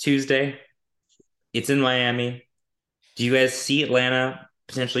 Tuesday, it's in Miami. Do you guys see Atlanta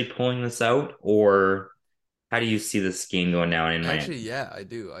potentially pulling this out, or how do you see this game going down in Actually, Miami? yeah, I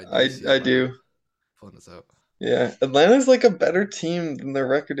do. I do I see I Atlanta do. pulling this out. Yeah, Atlanta's like a better team than their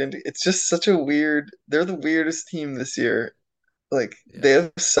record It's just such a weird. They're the weirdest team this year. Like Yeah. they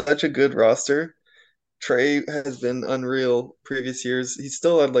have such a good roster. Trey has been unreal previous years. He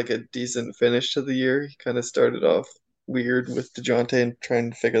still had like a decent finish to the year. He kind of started off weird with DeJounte and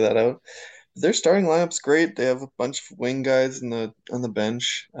trying to figure that out. Their starting lineup's great. They have a bunch of wing guys in the on the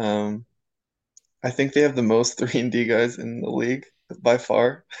bench. I think they have the most 3-and-D guys in the league by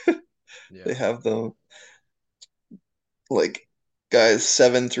far. Yeah. They have the like guys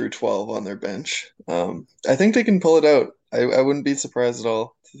 7 through 12 on their bench. I think they can pull it out. I wouldn't be surprised at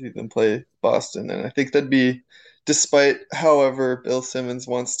all to see them play Boston, and I think that'd be, despite however Bill Simmons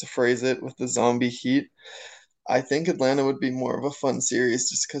wants to phrase it with the zombie heat, I think Atlanta would be more of a fun series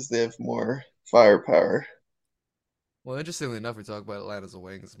just because they have more firepower. Well, interestingly enough, we talk about Atlanta's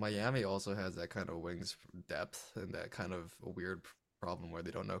wings. Miami also has that kind of wings depth and that kind of weird problem where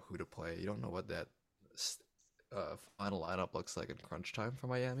they don't know who to play. You don't know what that final lineup looks like in crunch time for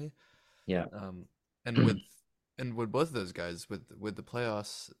Miami. Yeah. Um, and with both of those guys, with the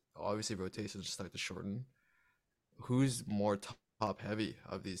playoffs, obviously rotations start to shorten. Who's more top heavy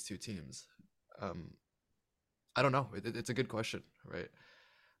of these two teams? Um, I don't know. It's a good question, right?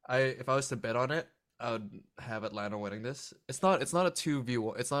 I if I was to bet on it, I would have Atlanta winning this. It's not a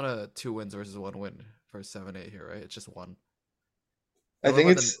 2v1. It's not a 2 wins versus 1 win for 7-8 here, right? It's just one. I And what think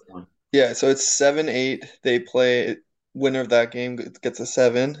about the it's Yeah, so it's 7-8. They play winner of that game gets a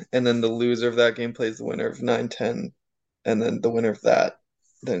 7, and then the loser of that game plays the winner of 9-10, and then the winner of that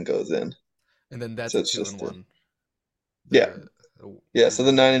then goes in. and then that's So a it's two and just one. yeah. The Yeah, so loser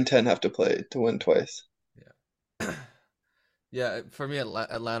the of that 9 game. and 10 have to play to win twice. Yeah. Yeah, for me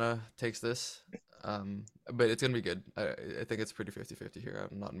Atlanta takes this. But it's going to be good. I think it's pretty 50-50 here.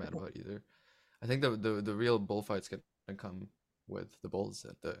 I'm not mad about either. I think the real bullfight's going to come with the Bulls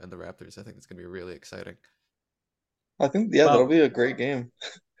and the Raptors. I think it's going to be really exciting. I think yeah, that'll Well, be a great game.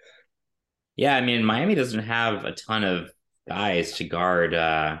 yeah, I mean, Miami doesn't have a ton of guys to guard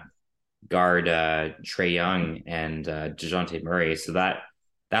Trey Young and DeJounte Murray, so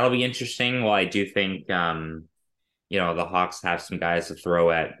that'll be interesting. Well, I do think the Hawks have some guys to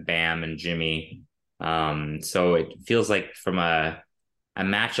throw at Bam and Jimmy. So it feels like from a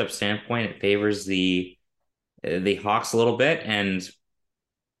matchup standpoint, it favors the Hawks a little bit. And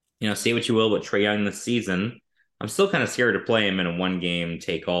say what you will about Trey Young this season. I'm still kind of scared to play him in a one game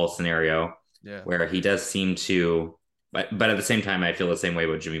take all scenario Yeah. where he does seem to, but at the same time, I feel the same way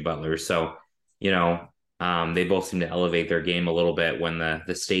about Jimmy Butler. So, you know, they both seem to elevate their game a little bit when the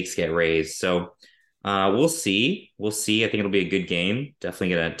stakes get raised. So, we'll see. We'll see. I think it'll be a good game.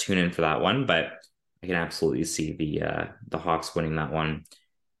 Definitely gonna tune in for that one, but I can absolutely see the Hawks winning that one.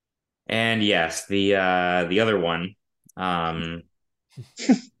 And yes, the other one, um,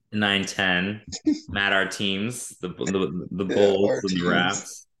 9-10, Matt, our teams, the Yeah, Bulls our and the teams.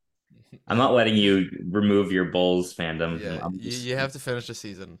 Raps. I'm not letting you remove your Bulls fandom. Yeah, I'm you, just you have to finish the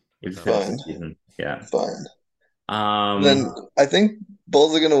season you with have to them. finish the Fine, season. Yeah. fine. Um. Then I think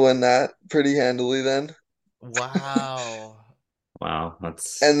Bulls are gonna win that pretty handily then. Wow. Wow.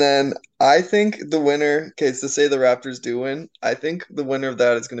 That's And then I think the winner, okay, so say the Raptors do win, I think the winner of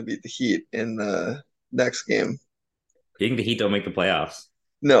that is gonna beat the Heat in the next game. you think the Heat don't make the playoffs?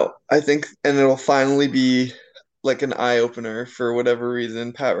 No, I think, and it'll finally be like an eye opener for whatever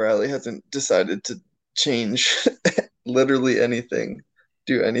reason. Pat Riley hasn't decided to change literally anything,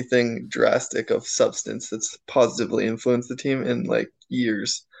 do anything drastic of substance that's positively influenced the team in like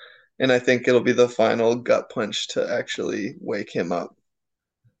years. And I think it'll be the final gut punch to actually wake him up.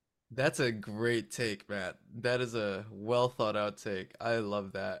 That's a great take, Matt. That is a well thought out take. I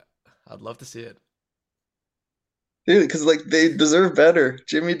love that. I'd love to see it. Dude, because like they deserve better.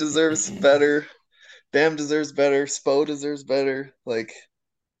 Jimmy deserves better. Bam deserves better. Spo deserves better. Like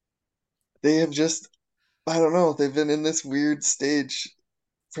they have just, I don't know, they've been in this weird stage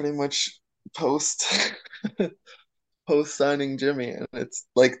pretty much post post signing Jimmy, and it's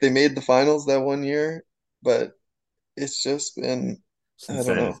like they made the finals that one year, but it's just been, I Since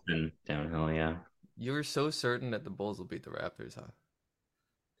don't then, know. it's been downhill. Yeah. You were so certain that the Bulls will beat the Raptors, huh?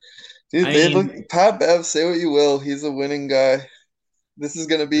 Dude, I they look, mean, Pat Bev, say what you will, he's a winning guy. This is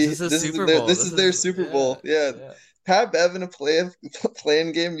gonna This be, is a Super Bowl. this This is their is Super yeah, Bowl. Yeah. yeah. Pat Bev in a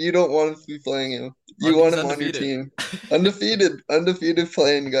playing game, you don't want to be playing him. You want He's him on your undefeated. team. Undefeated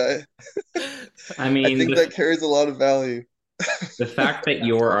playing guy. I I mean, think that carries a lot of value. the fact that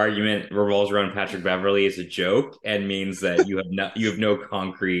your argument revolves around Patrick Beverly is a joke and means that you have no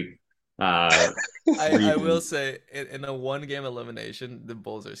concrete uh I will reason. say in a one game elimination, the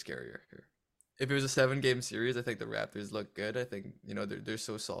Bulls are scarier here. If it was a 7 game series, I think the Raptors look good. I think, they're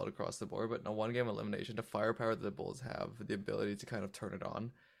so solid across the board. But in a 1 game elimination, the firepower that the Bulls have, the ability to kind of turn it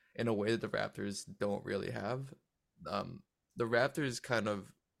on in a way that the Raptors don't really have. The Raptors kind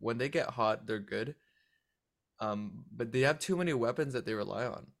of, when they get hot, they're good. But they have too many weapons that they rely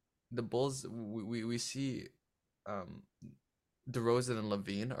on. The Bulls, we see um, DeRozan and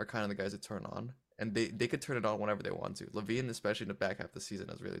Levine are kind of the guys that turn on, and they could turn it on whenever they want to. Levine, especially in the back half of the season,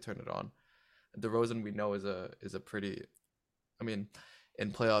 has really turned it on. DeRozan, we know, is a pretty. I mean,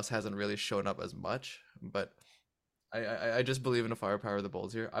 in playoffs hasn't really shown up as much, but I just believe in the firepower of the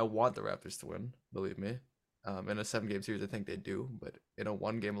Bulls here. I want the Raptors to win, believe me. In a 7 game series, I think they do, but in a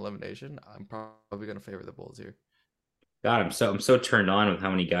 1 game elimination, I'm probably going to favor the Bulls here. God, I'm so turned on with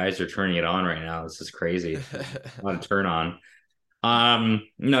how many guys are turning it on right now. This is crazy. A lot of turn on.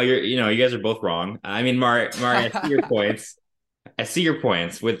 No, you guys are both wrong. I mean, Mari, I see your points. I see your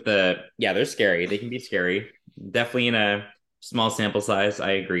points with yeah, they're scary. They can be scary. Definitely in a small sample size,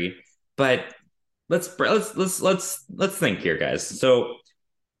 I agree. But let's think here, guys. So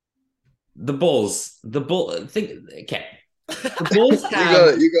the bull think okay. The Bulls You got have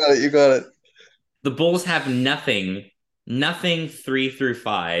it. You got it. You got it. the Bulls have nothing 3 through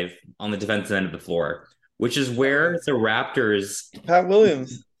 5 on the defensive end of the floor, which is Pat where Williams. the Raptors. Pat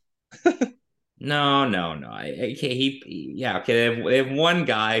Williams. No. Okay, yeah, okay. They have one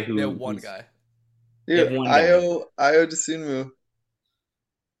guy They have who one who's guy, they have Dude, one guy. Ayo Dosunmu.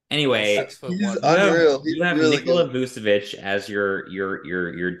 a Anyway, six foot He's one. unreal. He's you have really Nikola good. Vucevic as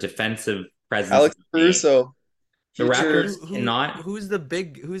your defensive presence in Alex the paint. Caruso, The future. Raptors Who who cannot. who's the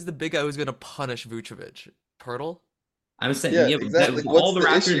big guy who's gonna punish Vucevic? Pirtle? I'm saying, Yeah, yeah, exactly. all What's the the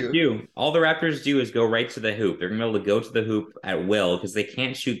Raptors issue? do, is go right to the hoop. They're gonna be able to go to the hoop at will because they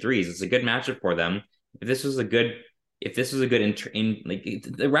can't shoot threes. It's a good matchup for them. If this was a good, if this was a good like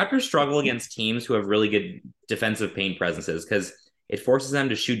the Raptors struggle against teams who have really good defensive paint presences because it forces them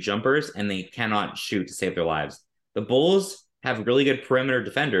to shoot jumpers and they cannot shoot to save their lives. The Bulls have really good perimeter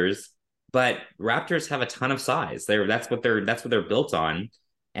defenders, but Raptors have a ton of size. That's what they're built on.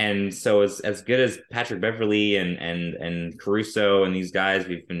 And so as good as Patrick Beverly and Caruso and these guys,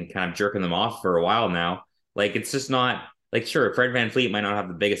 we've been kind of jerking them off for a while now. Like it's just not like sure, Fred Van Fleet might not have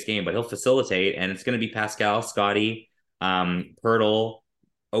the biggest game, but he'll facilitate, and it's gonna be Pascal, Scotty, Pirtle,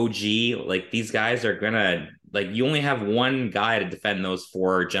 OG. Like these guys are gonna like you only have one guy to defend those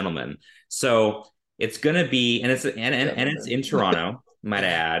four gentlemen. So it's gonna be, and Denver, it's man. in Toronto, might I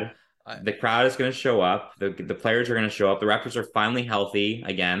Yeah. add. I The crowd is gonna show up. The players are gonna show up. The Raptors are finally healthy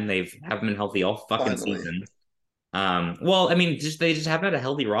again. They've haven't been healthy all fucking Finally. season. Well, I mean, just they just haven't had a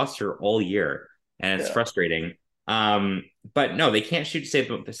healthy roster all year, and it's Yeah. frustrating. But no, they can't shoot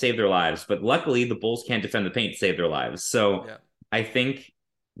to save their lives. But luckily, the Bulls can't defend the paint to save their lives. So yeah. I think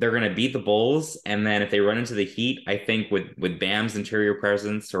they're gonna beat the Bulls, and then if they run into the Heat, I think with Bam's interior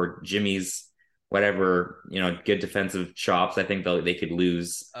presence or Jimmy's whatever good defensive chops, I think they could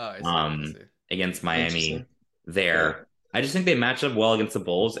lose Oh, I see. I um see. against Interesting. Miami Yeah. there. I just think they match up well against the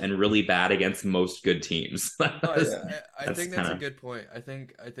Bulls and really bad against most good teams. No, Yeah. I That's think that's kind a of good point. I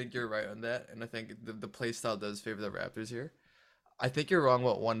think you're right on that, and I think the play style does favor the Raptors here. I think you're wrong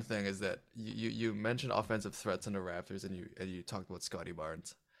about one thing is that you mentioned offensive threats in the Raptors, and you talked about Scotty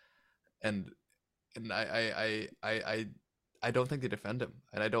Barnes, and I don't think they defend him,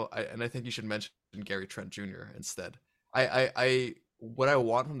 and I think you should mention Gary Trent Jr. instead. What I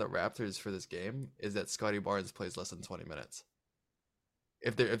want from the Raptors for this game is that Scotty Barnes plays less than 20 minutes.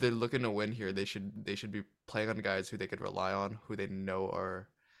 If they're looking to win here, they should be playing on guys who they could rely on, who they know are,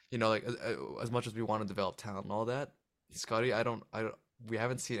 like as much as we want to develop talent and all that. Scotty, we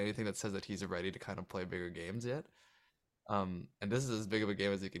haven't seen anything that says that he's ready to kind of play bigger games yet. And this is as big of a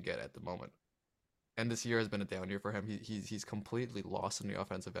game as he could get at the moment. And this year has been a down year for him. He's completely lost in the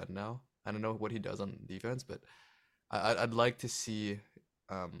offensive end now. I don't know what he does on defense, but I'd like to see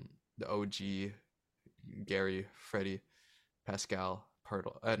the OG Gary, Freddie, Pascal,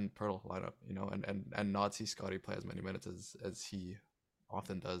 Pirtle lineup, and not see Scotty play as many minutes as he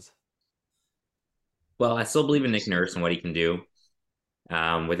often does. well, I still believe in Nick Interesting. Nurse and what he can do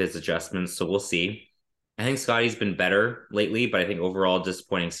with his adjustments, so we'll see. I think Scotty's been better lately, but I think overall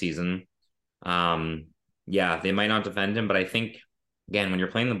disappointing season. Um, yeah, they might not defend him, but I think again when you're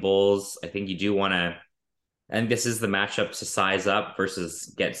playing the Bulls, I think you do want to. And this is the matchup to size up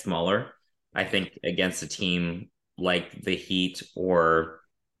versus get smaller. I Yeah, think against a team like the Heat or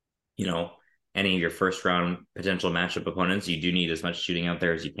you know, any of your first round potential matchup opponents, you do need as much shooting out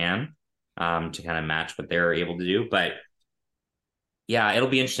there as you can to kind of match what they're able to do. But yeah, it'll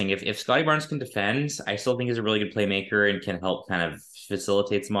be interesting. If Scotty Barnes can defend, I still think he's a really good playmaker and can help kind of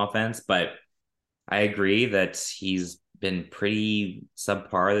facilitate some offense. But I agree that he's been pretty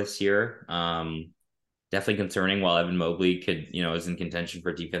subpar this year. Definitely concerning while Evan Mobley is in contention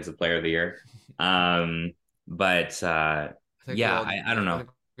for defensive player of the year. Um, but yeah, I don't I know. think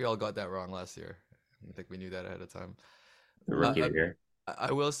we all got that wrong last year. I think we knew that ahead of time. The I, rookie of I, the year.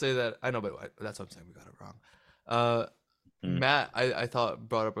 I will say that I know, but that's what I'm saying. We got it wrong. Uh, Hmm. Matt, I thought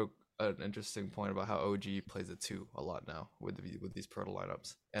brought up an interesting point about how OG plays a two a lot now with these proto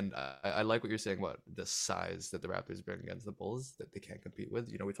lineups, and I like what you're saying about the size that the Raptors bring against the Bulls that they can't compete with.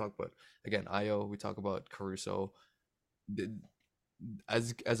 We talk about again Io, we talk about Caruso. The-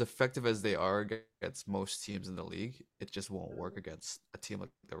 as effective as they are against most teams in the league, it just won't work against a team like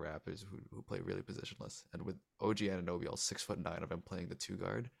the Raptors who play really positionless. And with OG Anunoby, all 6'9" of him playing the two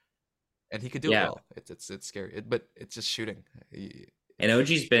guard, and he could do it Yeah, well. It's scary, but it's just shooting. and It's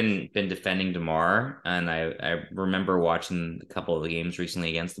OG's been defending DeMar, and I remember watching a couple of the games recently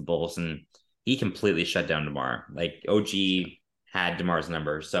against the Bulls, and he completely shut down DeMar. Like yeah. OG had DeMar's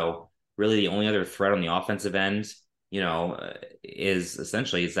number, so really the only other threat on the offensive end, is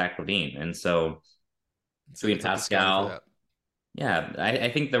essentially Zach LaVine, and so between It's up to Scotty for Pascal, that. yeah, I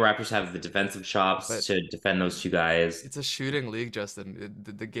think the Raptors have the defensive chops But to defend those two guys. it's a shooting league, Justin.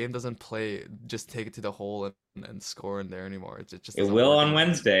 The game doesn't play just take it to the hole and score in there anymore. It just It doesn't will work on anymore.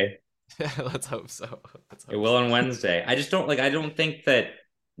 Wednesday. Yeah, let's hope so. Let's It hope will so. on Wednesday. I just don't like. I don't think that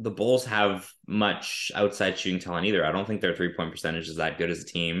the Bulls have much outside shooting talent either. I don't think their 3-point percentage is that good as a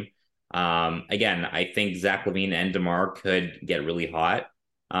team. Again, I think Zach LaVine and DeMar could get really hot,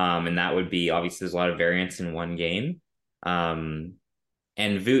 and that would be obviously there's a lot of variance in one game. Um,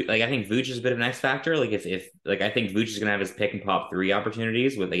 and I think Vooch is a bit of an X factor. Like if like I think Vooch is gonna have his pick and pop three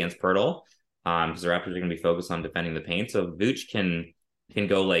opportunities with against Pirtle, because the Raptors are gonna be focused on defending the paint. So if Vooch can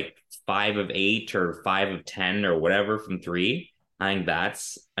go like 5 of 8 or 5 of 10 or whatever from three. I think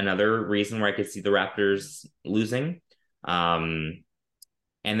that's another reason where I could see the Raptors losing. Um,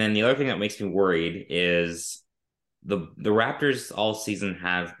 and then the other thing that makes me worried is the Raptors all season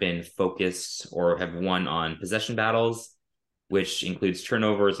have been focused or have won on possession battles, which includes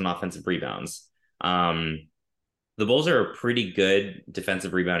turnovers and offensive rebounds. Um, the Bulls are a pretty good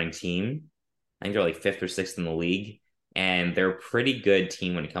defensive rebounding team. I think they're like fifth or sixth in the league, and they're a pretty good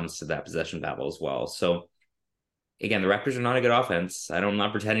team when it comes to that possession battle as well. So again, the Raptors are not a good offense. I'm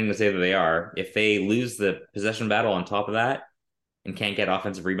not pretending to say that they are. If they lose the possession battle on top of that and can't get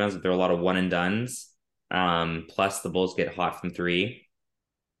offensive rebounds, if they're a lot of one and dones, Plus the Bulls get hot from three.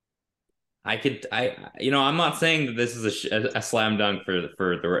 I'm not saying that this is a slam dunk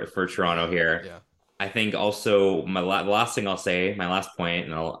for Toronto Yeah, here. yeah. I think also the last thing I'll say, my last point,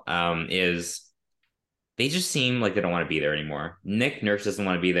 is they just seem like they don't want to be there anymore. Nick Nurse doesn't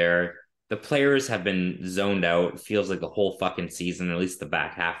want to be there. The players have been zoned out. Feels like the whole fucking season, at least the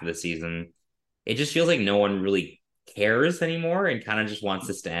back half of the season. It just feels like no one really cares anymore and kind of just wants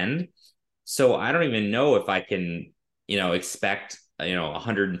this to end. So I don't even know if I can, expect,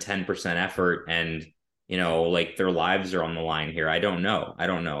 110% effort and, like their lives are on the line here. I don't know. I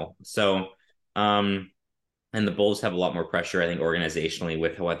don't know. So, um, and the Bulls have a lot more pressure, I think, organizationally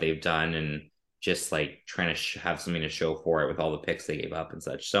with what they've done and just like trying to have something to show for it with all the picks they gave up and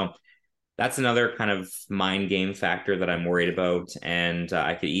such. So that's another kind of mind game factor that I'm worried about. And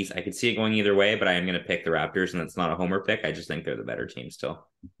I could see it going either way, but I am going to pick the Raptors, and it's not a homer pick. I just think they're the better team still.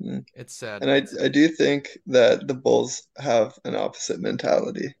 Mm. It's sad. And I do think that the Bulls have an opposite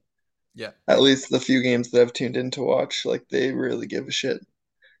mentality. Yeah, At least the few games that I've tuned in to watch, like they really give a shit.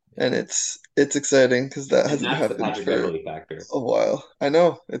 yeah. And it's exciting because that And hasn't that's the happened Patrick for Beverly factor. a while. I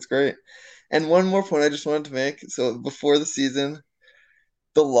know, it's great. And one more point I just wanted to make. So before the season,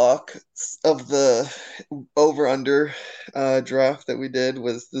 the lock of the over under draft that we did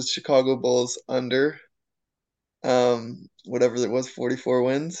was the Chicago Bulls under whatever it was, 44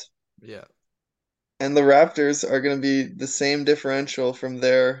 wins. Yeah. And the Raptors are going to be the same differential from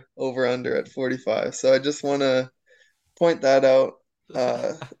their over under at 45. So I just want to point that out.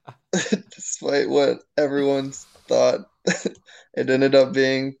 Uh, despite what everyone's thought, it ended up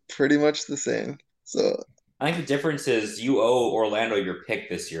being pretty much the same. So, I think the difference is you owe Orlando your pick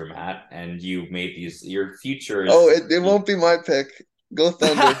this year, Matt, and you made your future oh, is. it won't be my pick. Go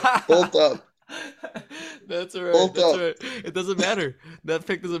Thunder. Bolt up. That's all right. Bolt That's all up. right. It doesn't matter. That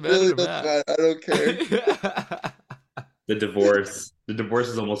pick doesn't matter Really to doesn't Matt. matter. I don't care. The divorce. The divorce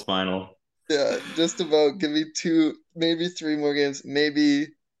is almost final. Yeah, just about. Give me two, maybe three more games, maybe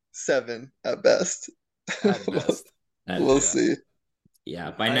seven at best. At We'll, best. And we'll Yeah. see.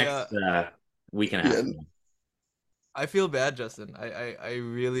 yeah, by I next week and a Yeah. half. I feel bad, Justin. I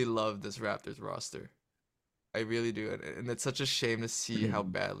really love this Raptors roster. I really do, and it's such a shame to see how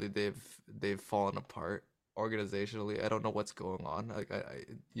badly they've fallen apart organizationally. I don't know what's going on. Like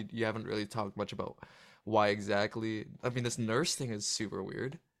you haven't really talked much about why exactly. I mean, this nurse thing is super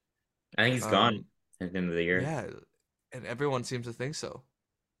weird. I think he's gone Um, at the end of the year. yeah, and everyone seems to think so.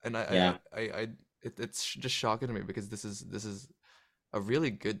 And Yeah. it's just shocking to me because this is a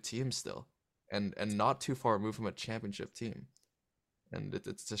really good team still, and not too far removed from a championship team, and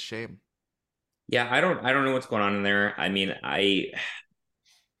it's a shame. Yeah, I don't know what's going on in there. I mean,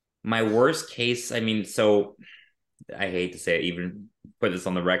 my worst case, I mean, so I hate to say it, even put this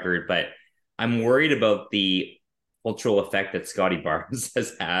on the record, but I'm worried about the cultural effect that Scotty Barnes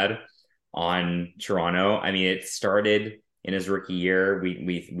has had on Toronto. I mean, it started in his rookie year. We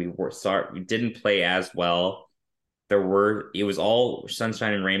didn't play as well. It was all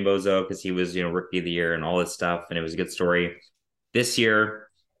sunshine and rainbows though, because he was, rookie of the year and all this stuff, and it was a good story. This year,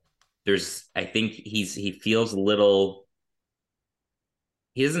 I think he feels a little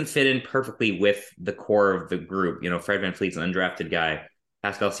he doesn't fit in perfectly with the core of the group. Fred VanVleet's an undrafted guy.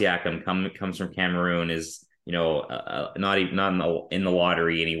 Pascal Siakam comes from Cameroon, is not in the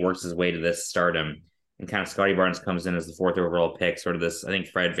lottery, and he works his way to this stardom. And kind of Scotty Barnes comes in as the fourth overall pick, sort of this. I think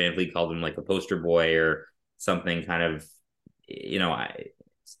Fred VanVleet called him like a poster boy or something, kind of,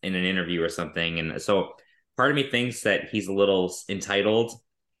 in an interview or something. And so part of me thinks that he's a little entitled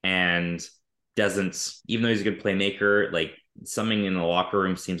and doesn't, even though he's a good playmaker, like something in the locker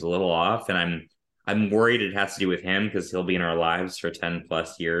room seems a little off, and I'm worried it has to do with him because he'll be in our lives for 10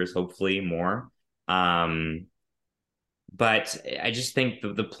 plus years, hopefully more. Um, but I just think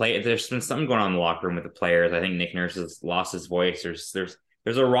the play there's been something going on in the locker room with the players. I think Nick Nurse has lost his voice.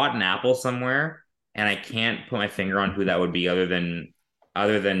 There's a rotten apple somewhere, and I can't put my finger on who that would be other than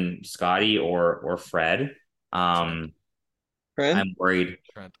Scotty or Fred. Trent, Um, Friend? I'm worried.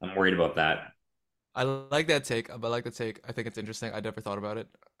 Trent. I'm worried about that. I like that take. I like the take. I think it's interesting. I never thought about it,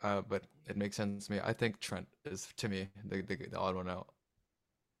 but it makes sense to me. I think Trent is, to me, the odd one out.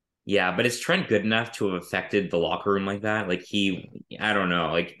 Yeah, but is Trent good enough to have affected the locker room like that? Like Yeah. I don't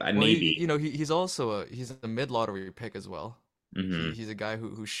know. Like Well, maybe. he's also he's a mid lottery pick as well. Hmm. He's a guy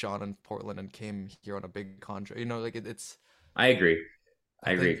who shone in Portland and came here on a big contract. Like it's. I agree. I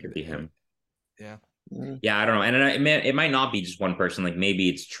I agree. think It could be him. yeah. Mm. Yeah, I don't know. And it might not be just one person. Like maybe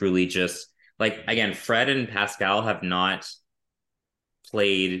it's truly just like again, Fred and Pascal have not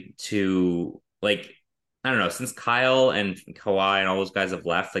played to like I don't know since Kyle and Kawhi and all those guys have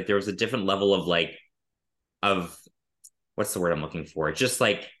left. Like there was a different level of like of what's the word I'm looking for? Just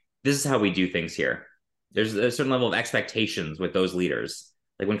like this is how we do things here. There's a certain level of expectations with those leaders.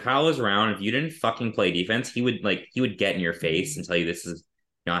 Like when Kyle was around, if you didn't fucking play defense, he would get in your face and tell you this is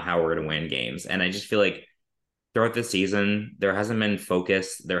not how we're gonna win games. And I just feel like throughout the season, there hasn't been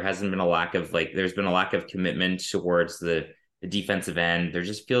focus. There hasn't been a lack of there's been a lack of commitment towards the defensive end. There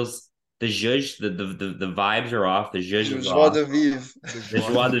just feels the zhuzh, the vibes are off. The zhuzh is Joie off. de vivre. The The joie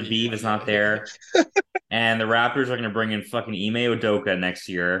joie de de vivre, vivre is not yeah. there. And the Raptors are going to bring in fucking Ime Udoka next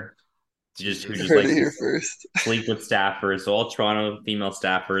year to just who You just Jesus. heard it likes to here first. sleep with staffers. So all Toronto female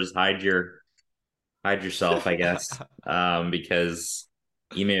staffers, hide yourself, I guess, because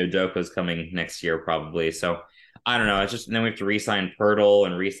Ime Udoka is coming next year probably. So I don't know. It's just and then we have to re-sign Pirtle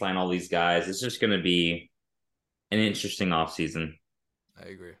and re-sign all these guys. It's just going to be an interesting offseason. I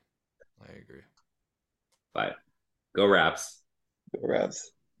agree. I agree. But go Raps, Go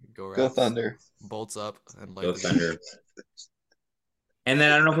Raps. Go Go Raps. Thunder. Bolts up and go light the beam. Thunder. And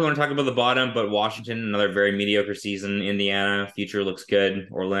then I don't know if we want to talk about the bottom, but Washington, another very mediocre season. Indiana, future looks good.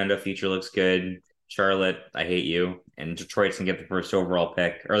 Orlando, future looks good. Charlotte, I hate you. And Detroit's gonna get the first overall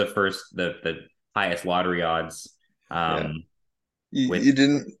pick or the highest lottery odds. Yeah. Um, with You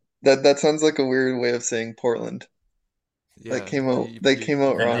didn't that sounds like a weird way of saying Portland. That Yeah, came out you, they you, came you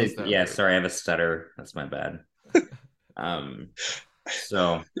out pronounced wrong. that yeah, right. sorry, I have a stutter. That's my bad. Um,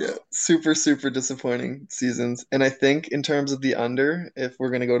 so Yeah, super, super disappointing seasons. And I think in terms of the under, if we're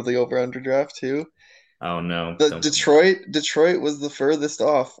gonna go to the over-under draft too, oh no, the don't. Detroit was the furthest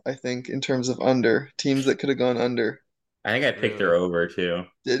off, I think, in terms of under teams that could have gone under. I think I picked Really? their over too.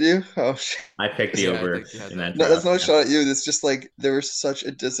 Did you? Oh shit. I picked the Yeah, I over think you had in that that No, that's draft. not a Yeah. shot at you. It's just like they were such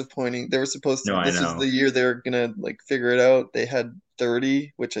a disappointing. They were supposed No, to. I This was the know. year they were gonna like figure it out. They had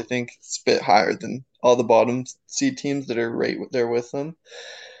 30, which I think is a bit higher than all the bottom seed teams that are right there with them.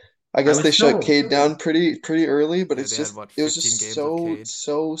 I I guess they was shut so Cade down pretty early, but yeah, they had what, it was 15 just games of so Cade?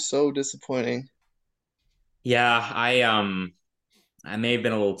 so disappointing. yeah. I may have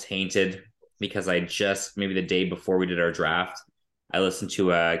been a little tainted because I just maybe the day before we did our draft, I listened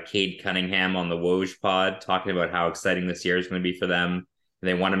to Cade Cunningham on the Woj pod talking about how exciting this year is going to be for them. And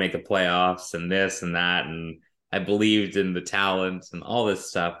they want to make the playoffs and this and that. And I believed in the talent and all this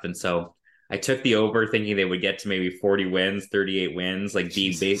stuff. And so I took the over thinking they would get to maybe 40 wins, 38 wins, like be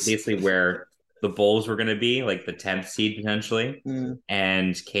Jesus. basically where the Bulls were going to be, like the 10th seed potentially. Mm.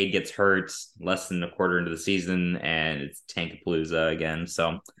 And Cade gets hurt less than a quarter into the season, and it's Tankapalooza again.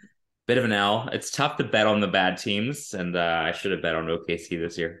 So bit of an L. It's tough to bet on the bad teams, and I should have bet on OKC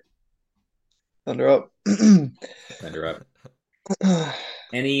this year. Thunder up. Thunder up.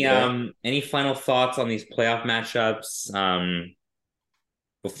 Any Yeah. any final thoughts on these playoff matchups?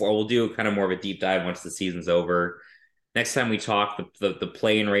 Before we'll do kind of more of a deep dive once the season's over. Next time we talk, the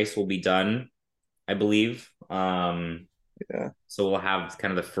play-in race will be done, I believe. Yeah. So we'll have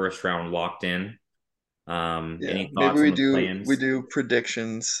kind of the first round locked in. Yeah. Any Maybe thoughts on the we play-ins? do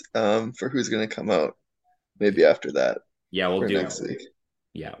predictions for who's gonna come out maybe after that Yeah, we'll for do. next week.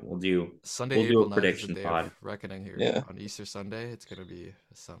 Yeah, we'll do. Sunday, We'll do April a 9th is the prediction day of pod. reckoning here. Yeah. On Easter Sunday, it's gonna be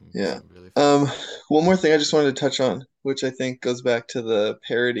Yeah. some really fun stuff. One more thing I just wanted to touch on, which I think goes back to the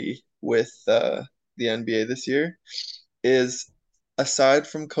parity with the NBA this year, is aside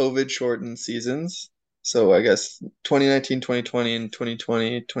from COVID shortened seasons, so I guess 2019, 2020, and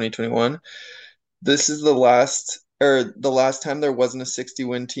 2020, 2021, this is the last time there wasn't a 60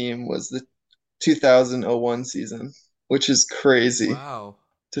 win team was the 2001 season, which is crazy Wow,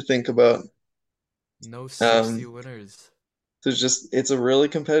 to think about. no 60 Um, winners. it's a really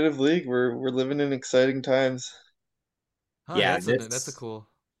competitive league. We're living in exciting times. Huh, Yeah, that's a this. cool.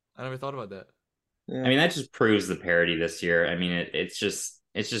 I never thought about that. I Yeah. mean, that just proves the parity this year. I mean, it's just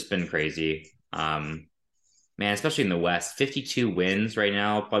been crazy. Man, especially in the West, 52 wins right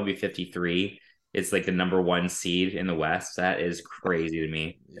now, probably 53. It's like the number one seed in the West. That is crazy to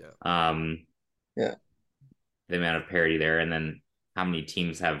me. Yeah. Um, Yeah. the amount of parity there, and then how many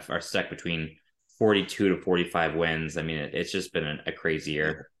teams are stuck between 42 to 45 wins. I mean, it's just been a crazy Yeah.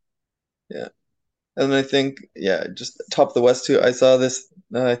 year. Yeah. And I think, yeah, just top of the West too. I saw this.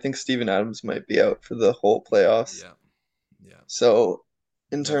 I think Steven Adams might be out for the whole playoffs. Yeah. Yeah. So,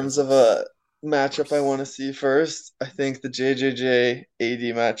 in Memphis terms of looks a matchup I want worse. to see first, I think the JJJ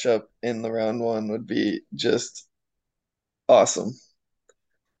AD matchup in the round one would be just awesome.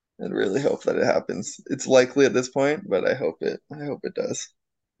 And really hope that it happens. It's likely at this point, but I hope it does.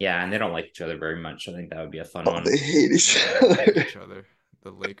 Yeah, and they don't like each other very much. I think that would be a fun Oh, one. they hate They each do hate other. each other.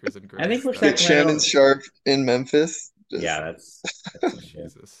 The Lakers and I think Grizz. for That Get would be Shannon Sacramento, Sharp in Memphis. yeah, Just that's some shit.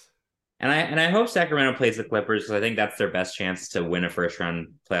 Jesus. And I hope Sacramento plays the Clippers because I think that's their best chance to win a first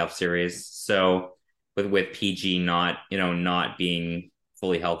round playoff series. So with PG not being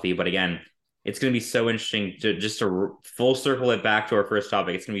fully healthy. But again, it's going to be so interesting to full circle it back to our first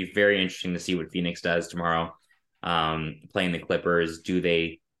topic. It's going to be very interesting to see what Phoenix does tomorrow, playing the Clippers. Do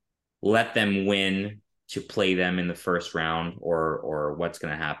they let them win to play them in the first round, or what's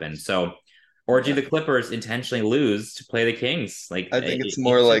going to happen? So, or do the Clippers intentionally lose to play the Kings? Like I think it's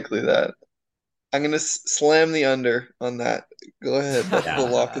more likely that. I'm gonna slam the under on that. Go ahead. That's the yeah,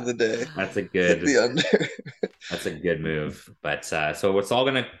 lock of the day. that's a Hit good the under. that's a good move. But so it's all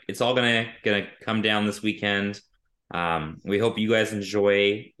gonna come down this weekend. We hope you guys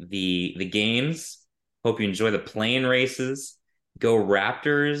enjoy the games. Hope you enjoy the plane races. Go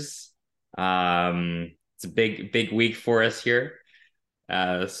Raptors. It's a big week for us here.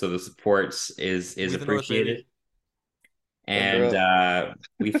 So the support is We the North, baby. appreciated. Thunder And up.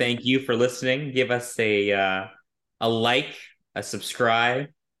 we thank you for listening. Give us a like, a subscribe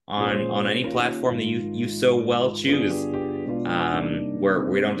on any platform that you so well choose. Where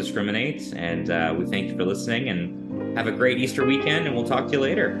we don't discriminate. And we thank you for listening and have a great Easter weekend, and we'll talk to you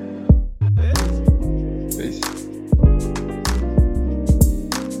later.